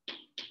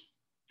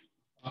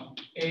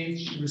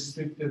 h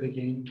restricted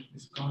again,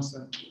 is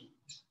constant,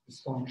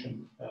 this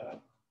function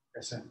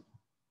Sn.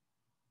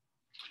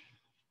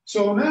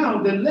 So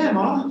now the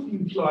lemma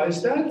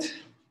implies that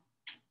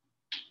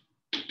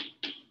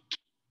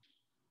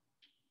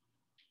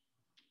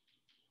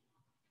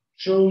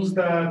shows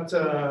that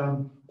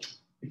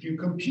if you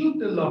compute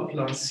the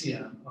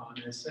Laplacian on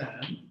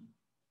Sn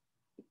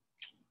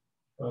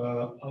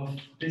of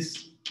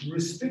this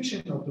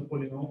restriction of the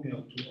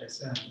polynomial to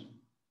Sn,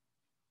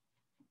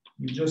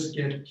 you just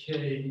get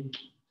k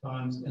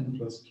times n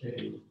plus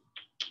k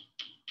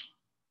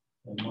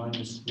and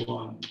minus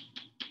 1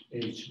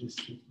 h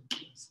restricted to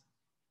Sn.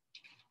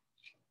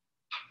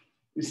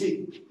 You see,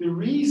 the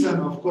reason,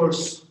 of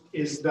course,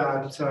 is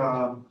that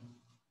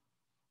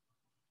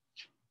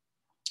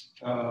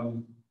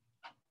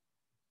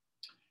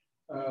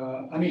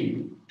I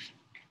mean,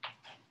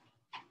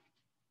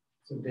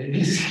 so there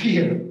is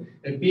here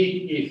a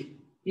big if.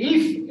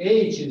 If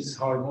h is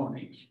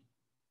harmonic,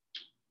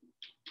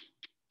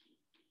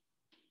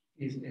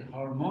 is a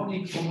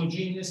harmonic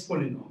homogeneous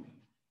polynomial.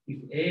 If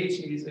h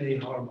is a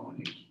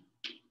harmonic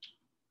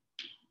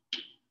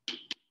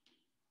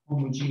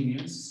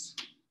homogeneous,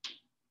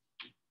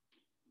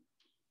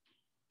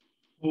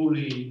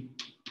 wholly,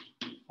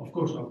 of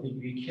course, of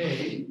degree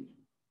k,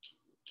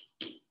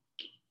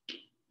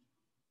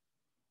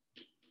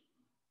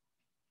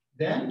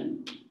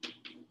 then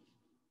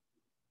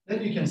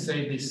you can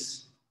say this.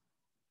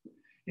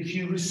 If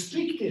you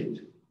restrict it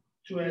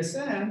to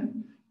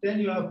Sn, then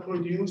you have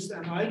produced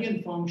an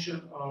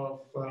eigenfunction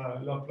of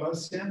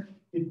Laplacian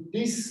with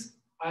this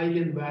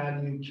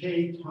eigenvalue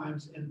k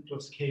times n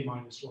plus k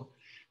minus 1.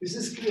 This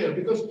is clear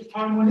because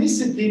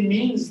harmonicity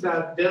means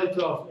that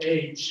delta of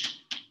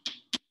h,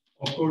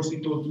 of course,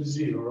 equal to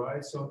 0,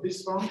 right? So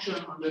this function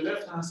on the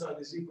left-hand side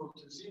is equal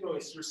to 0.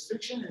 Its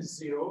restriction is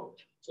 0.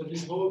 So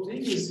this whole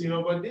thing is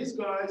 0. But these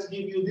guys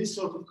give you this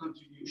sort of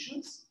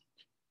contributions.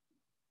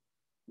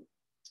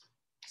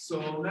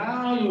 So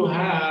now you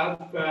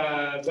have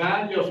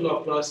value of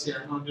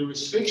Laplacian on the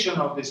restriction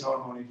of these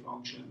harmonic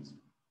functions.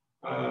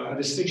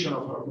 Restriction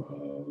of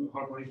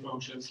harmonic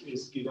functions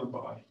is given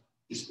by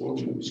this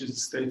formula, which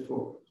is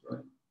straightforward,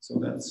 right? So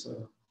that's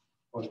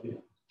what we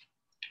have.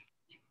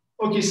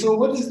 Okay, so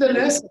what is the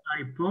lesson?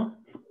 Typo?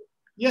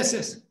 Yes,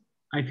 yes.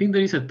 I think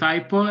there is a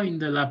typo in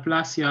the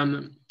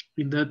Laplacian,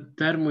 in the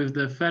term with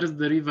the first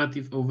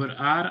derivative over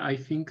r. I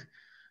think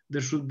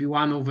there should be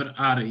 1 over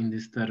r in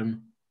this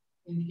term.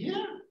 In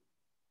here?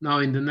 No,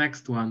 in the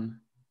next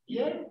one.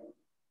 Here?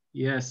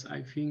 Yes,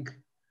 I think.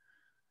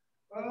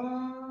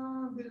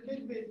 Wait.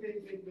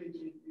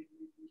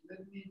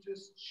 Let me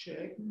just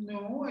check.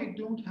 No, I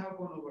don't have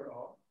 1 over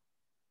r.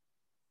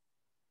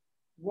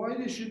 Why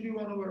there should be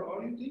 1 over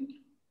r, you think?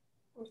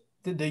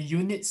 The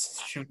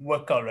units should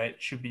work out, right?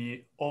 Should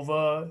be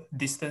over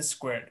distance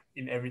squared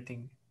in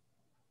everything.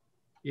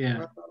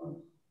 Yeah.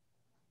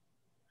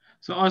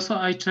 So also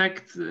I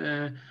checked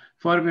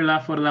formula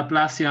for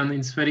Laplacian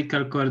in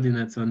spherical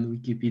coordinates on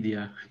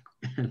Wikipedia.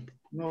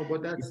 No,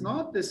 but that's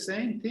not the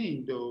same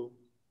thing, though.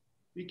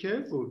 Be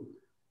careful.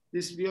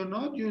 We are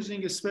not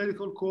using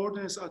spherical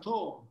coordinates at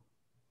all.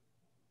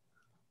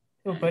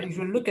 No, but if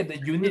you look at the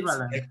units,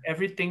 like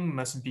everything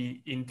must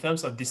be in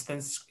terms of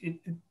distance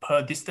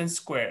per distance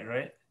squared,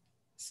 right?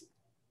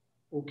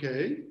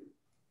 Okay.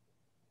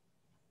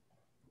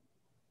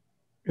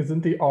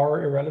 Isn't the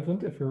r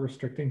irrelevant if you're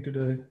restricting to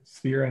the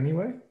sphere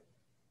anyway?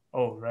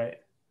 Oh, right.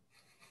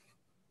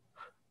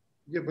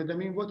 Yeah, but I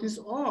mean, what is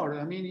r?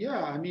 I mean,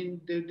 yeah, I mean,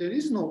 there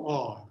is no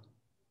r.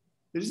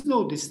 There is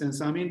no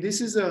distance. I mean,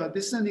 this is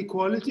an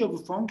equality of a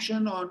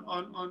function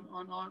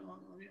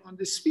on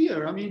the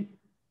sphere. I mean,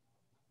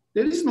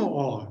 there is no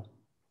r.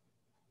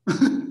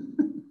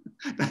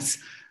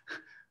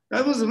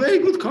 That was a very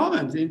good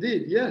comment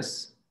indeed.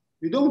 Yes.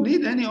 You don't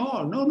need any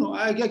r. No.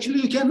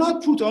 Actually, you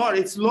cannot put r.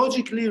 It's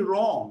logically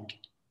wrong.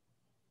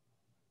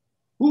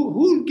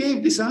 Who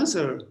gave this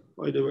answer,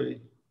 by the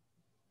way?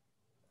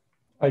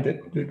 I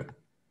did, Luke.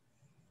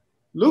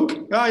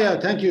 Luke? Oh, yeah.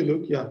 Thank you,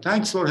 Luke. Yeah.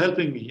 Thanks for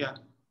helping me. Yeah.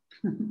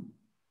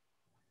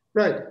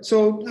 Right.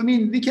 So, I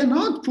mean, we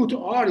cannot put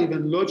r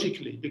even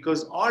logically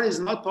because r is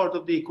not part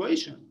of the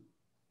equation.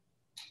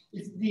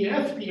 It's the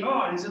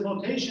dr is a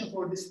notation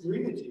for this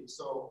derivative.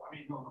 So, I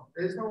mean, no.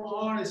 There's no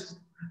r.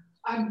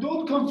 And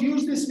don't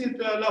confuse this with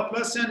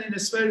Laplacian in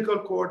spherical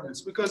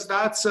coordinates because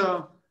that's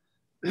a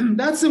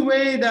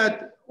way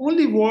that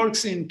only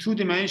works in 2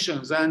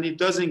 dimensions and it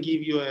doesn't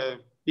give you a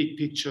big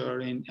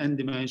picture in n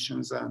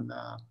dimensions. And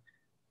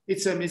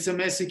it's a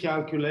messy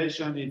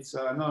calculation. It's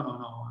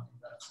no.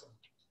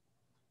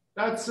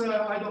 That's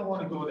I don't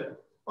want to go there.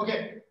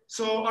 Okay,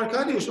 so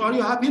Arkadiusz, are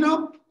you happy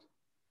now?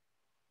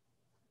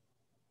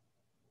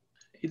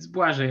 It's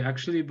Błażej,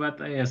 actually, but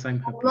yes, I'm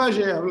happy.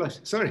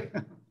 Błażej, sorry.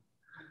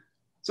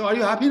 So are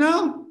you happy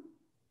now?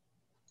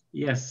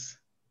 Yes,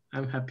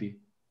 I'm happy.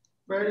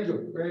 Very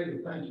good,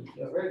 thank you.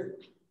 Yeah, very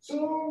good.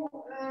 So,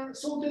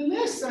 so the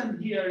lesson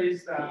here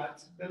is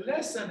that,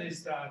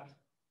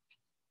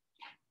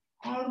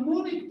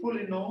 harmonic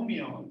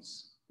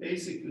polynomials,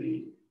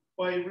 basically,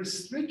 by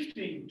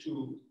restricting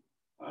to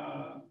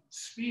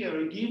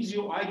sphere, gives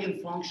you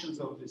eigenfunctions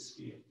of the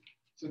sphere.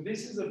 So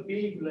this is a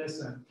big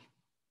lesson.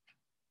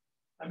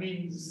 I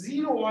mean,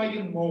 zero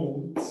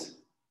eigenmodes,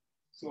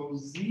 so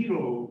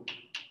zero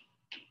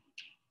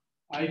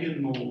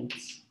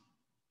eigenmodes.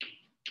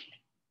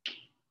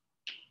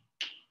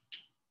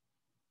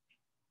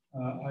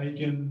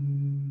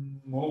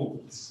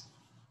 Eigenmodes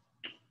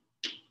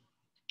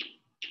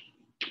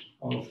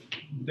of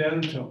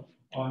delta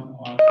on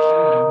Rn.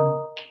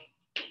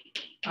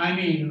 I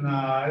mean,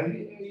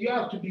 you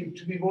have to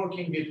be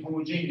working with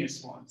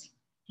homogeneous ones.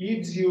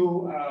 Gives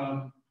you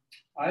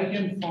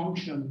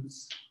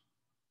eigenfunctions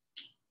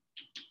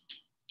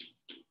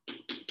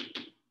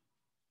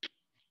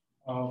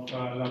of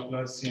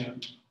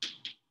Laplacian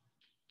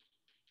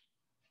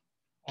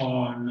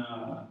on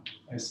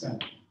Sn.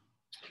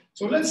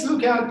 So let's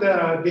look at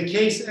the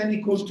case n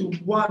equals to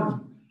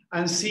 1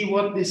 and see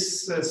what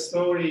this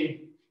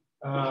story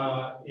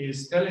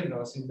is telling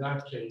us in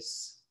that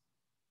case.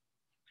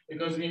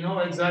 Because we know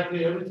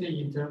exactly everything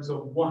in terms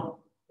of 1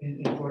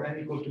 for n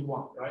equal to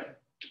 1, right?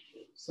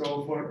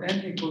 So for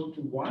n equal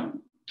to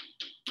 1,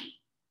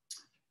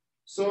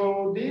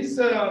 so this,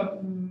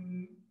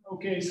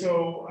 okay,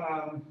 so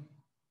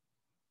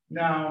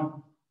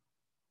now,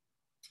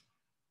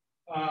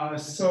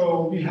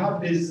 so we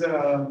have this,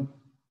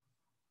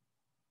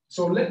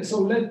 so we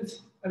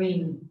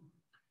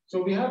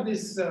have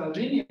this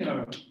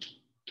linear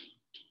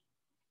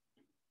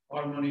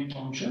harmonic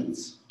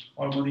functions,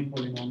 harmonic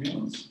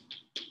polynomials.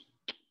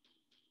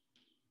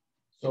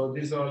 So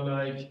these are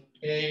like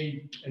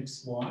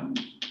ax1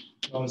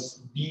 plus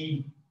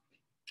b.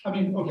 I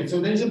mean, okay, so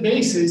there's a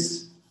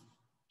basis,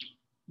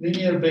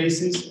 linear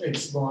basis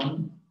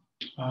x1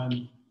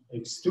 and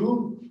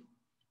x2.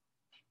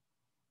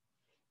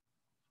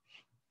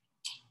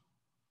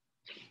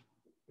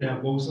 We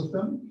have both of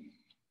them.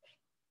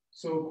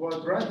 So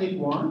quadratic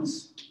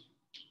ones.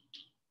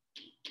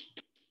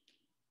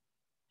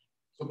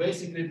 So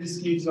basically this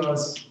gives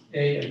us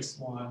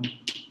ax1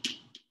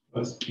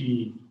 plus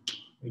b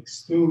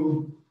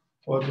x2.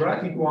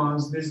 Quadratic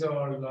ones, these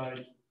are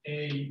like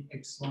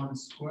ax1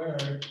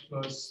 squared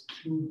plus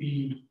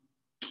 2b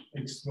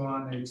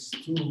x1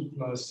 x2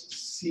 plus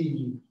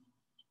c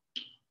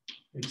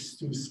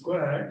x2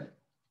 squared.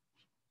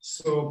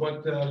 So,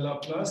 but the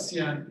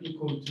Laplacian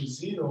equal to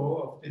 0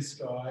 of this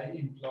guy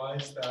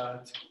implies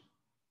that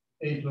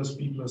a plus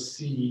b plus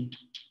c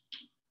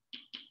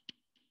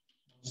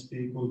must be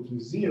equal to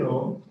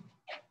 0.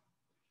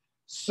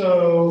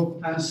 So,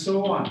 and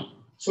so on.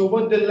 So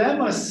what the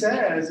lemma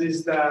says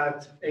is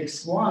that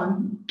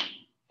x1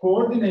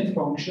 coordinate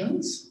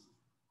functions.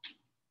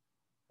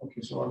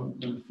 Okay, so I'm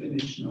going to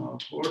finish now.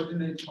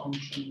 Coordinate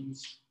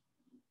functions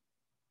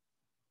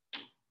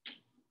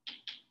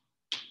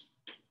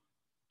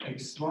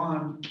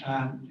x1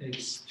 and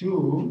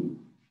x2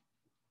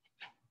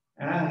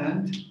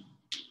 and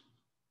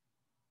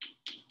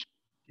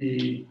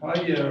the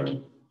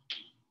higher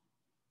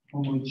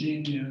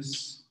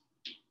homogeneous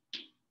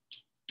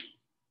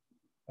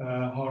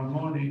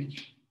harmonic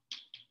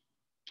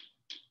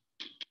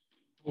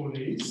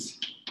polys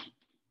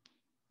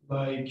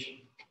like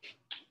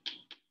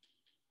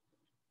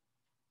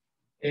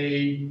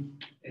a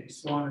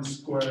x1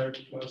 squared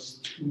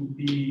plus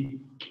 2b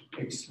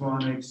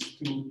x1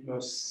 x2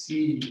 plus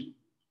c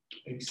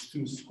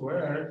x2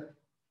 squared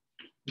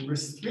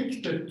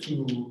restricted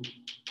to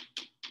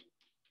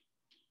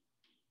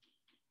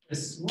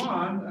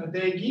S1,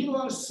 they give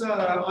us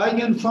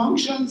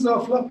eigenfunctions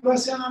of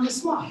Laplacian on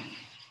S1.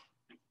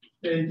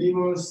 They give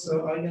us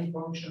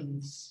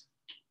eigenfunctions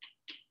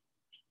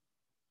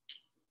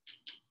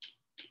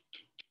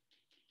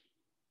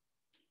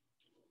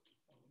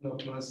of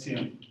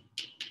Laplacian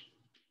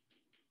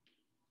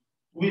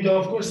with,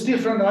 of course,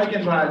 different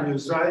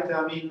eigenvalues, right?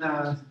 I mean,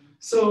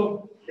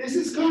 so this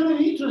is kind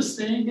of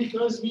interesting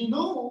because we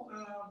know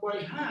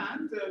by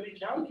hand, we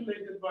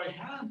calculated by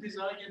hand these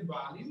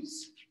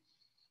eigenvalues.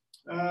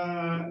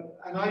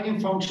 And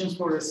eigenfunctions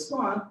for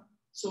S1.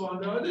 So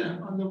on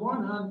the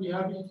one hand, we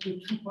have e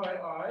to 2 pi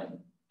I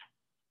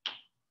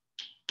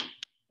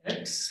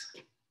x.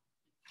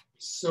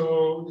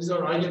 So these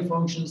are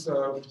eigenfunctions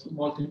of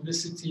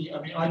multiplicity.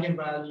 I mean,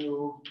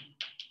 eigenvalue.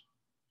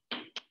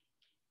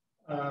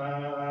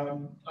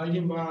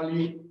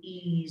 Eigenvalue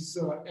is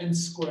n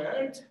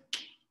squared,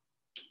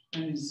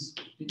 n is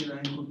bigger than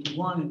or equal to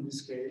 1 in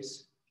this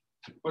case.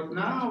 But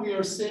now we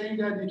are saying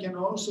that you can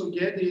also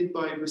get it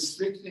by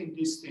restricting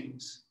these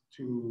things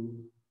to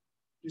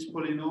these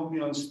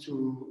polynomials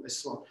to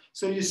S1.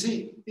 So you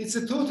see, it's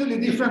a totally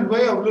different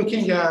way of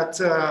looking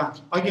at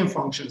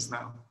eigenfunctions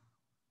now.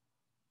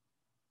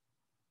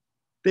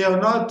 They are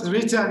not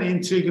written in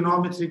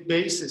trigonometric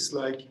basis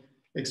like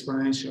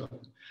exponential.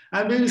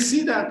 And we'll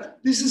see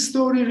that this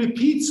story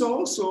repeats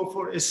also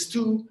for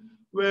S2,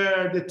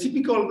 where the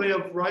typical way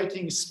of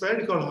writing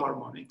spherical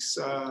harmonics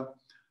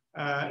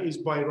is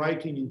by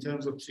writing in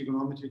terms of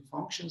trigonometric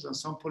functions and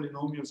some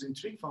polynomials in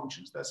trig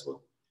functions. That's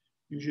what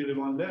usually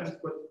one learns.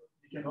 But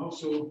can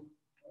also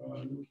look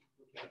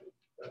at it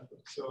that way.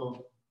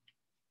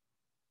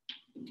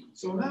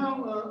 So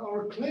now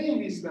our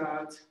claim is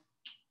that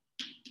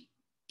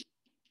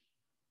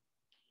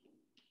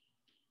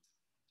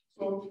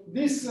so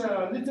this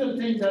little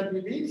thing that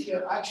we did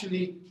here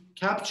actually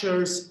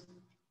captures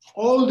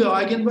all the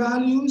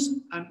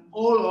eigenvalues and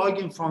all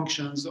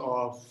eigenfunctions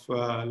of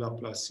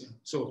Laplacian.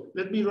 So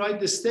let me write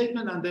the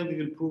statement and then we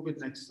will prove it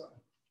next time.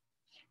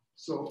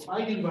 So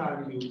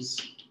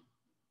eigenvalues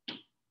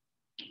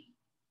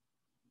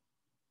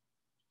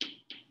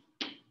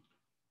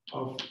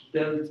of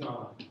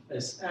delta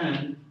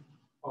Sn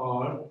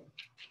are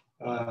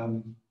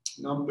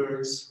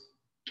numbers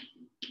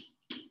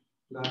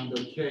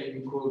lambda k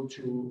equal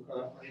to,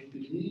 I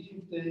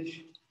believe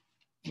they,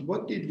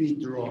 what did we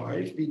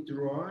derive? We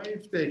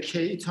derived the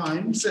k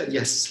times,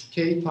 yes,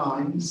 k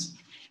times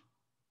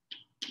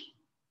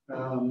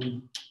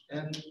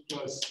n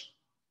plus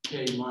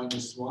k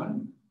minus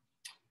 1.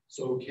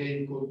 So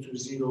k equal to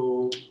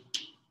 0,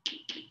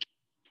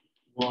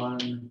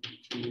 1,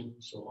 2,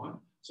 so on.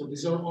 So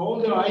these are all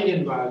the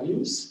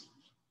eigenvalues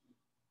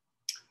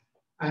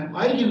and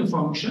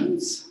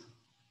eigenfunctions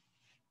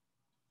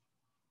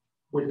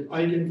with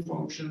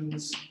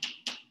eigenfunctions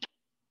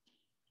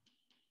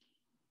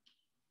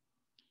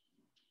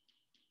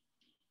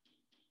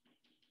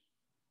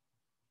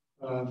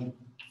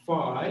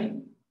phi,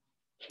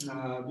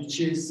 which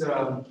is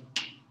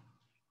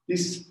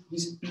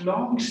this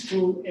belongs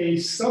to a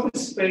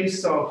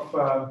subspace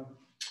of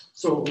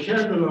so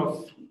kernel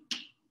of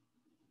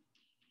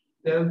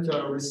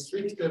delta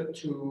restricted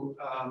to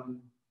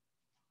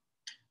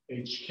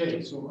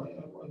HK. So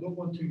I don't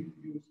want to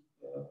use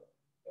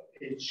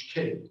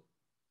HK.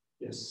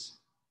 Yes.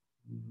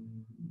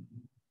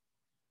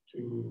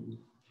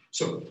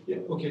 So yeah,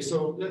 okay.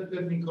 So let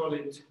me call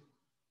it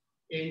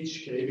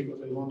HK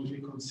because I want to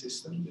be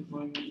consistent with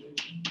my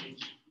notation.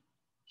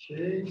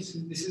 HK.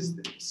 This is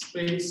the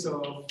space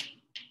of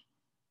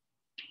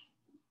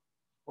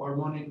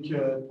harmonic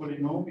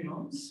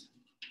polynomials.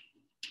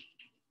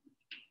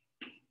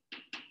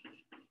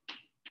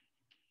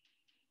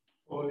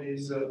 All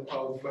is of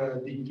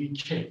degree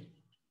k.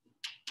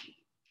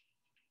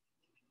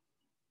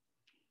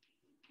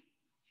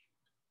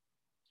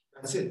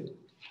 That's it.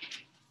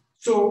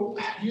 So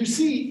you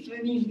see,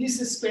 I mean, this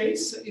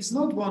space is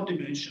not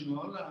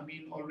one-dimensional. I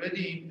mean,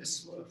 already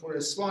for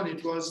S1,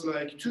 it was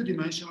like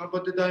two-dimensional,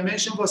 but the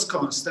dimension was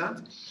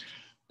constant.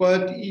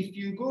 But if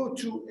you go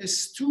to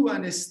S2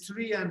 and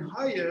S3 and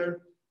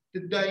higher, the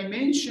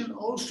dimension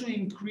also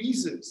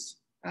increases.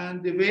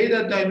 And the way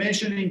that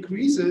dimension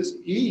increases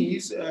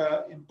is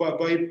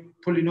by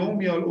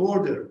polynomial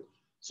order.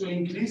 So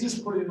increases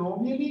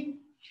polynomially,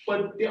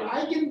 but the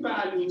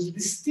eigenvalues,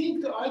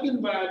 distinct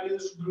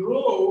eigenvalues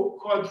grow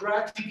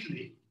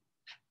quadratically.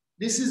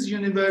 This is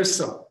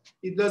universal.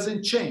 It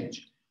doesn't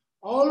change.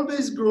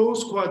 Always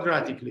grows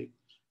quadratically.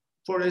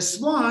 For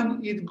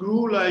S1, it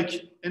grew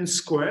like n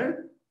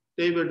squared.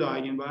 They were the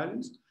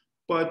eigenvalues.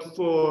 But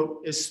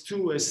for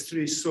S2,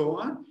 S3, so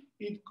on,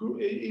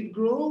 it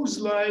grows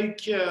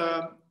like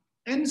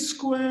n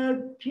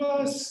squared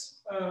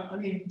plus,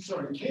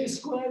 k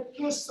squared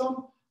plus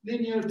some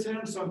linear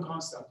term, some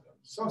constant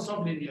term,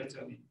 some linear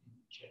term in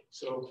k.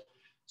 So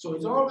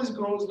it always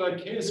grows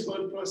like k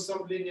squared plus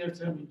some linear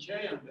term in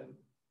k, and then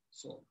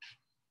so on.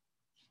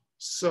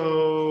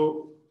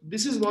 So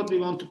this is what we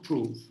want to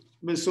prove.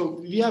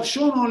 So we have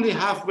shown only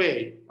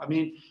halfway. I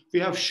mean, we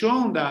have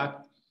shown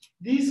that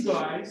these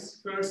guys,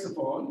 first of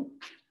all,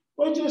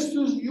 or just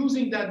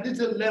using that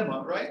little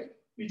lemma, right?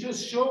 We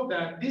just show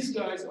that these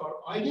guys are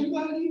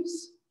eigenvalues,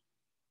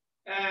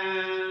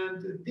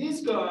 and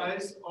these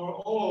guys are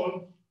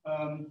all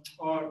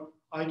are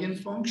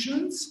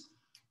eigenfunctions,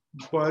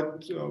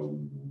 but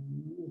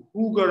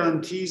who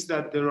guarantees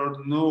that there are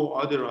no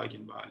other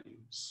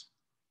eigenvalues?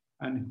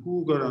 And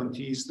who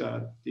guarantees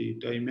that the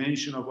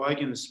dimension of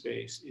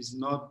eigenspace is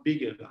not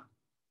bigger than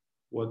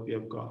what we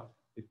have got?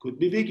 It could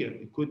be bigger.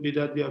 It could be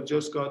that we have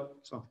just got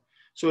something.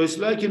 So it's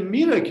like a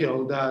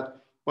miracle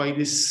that by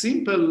this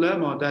simple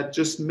lemma that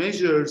just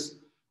measures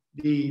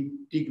the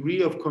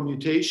degree of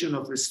commutation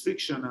of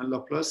restriction and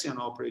Laplacian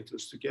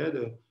operators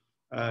together,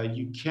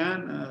 you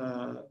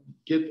can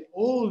get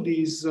all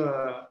these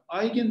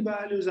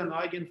eigenvalues and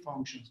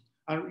eigenfunctions.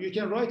 And you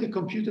can write a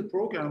computer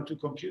program to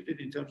compute it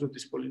in terms of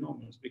these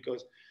polynomials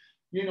because,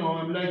 you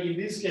know, like in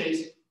this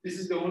case, this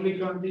is the only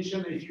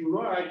condition. If you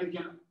write, you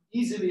can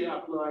easily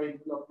apply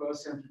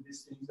Laplacian to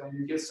these things and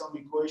you get some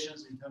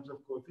equations in terms of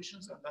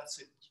coefficients and that's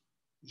it.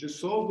 You just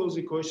solve those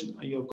equations and you're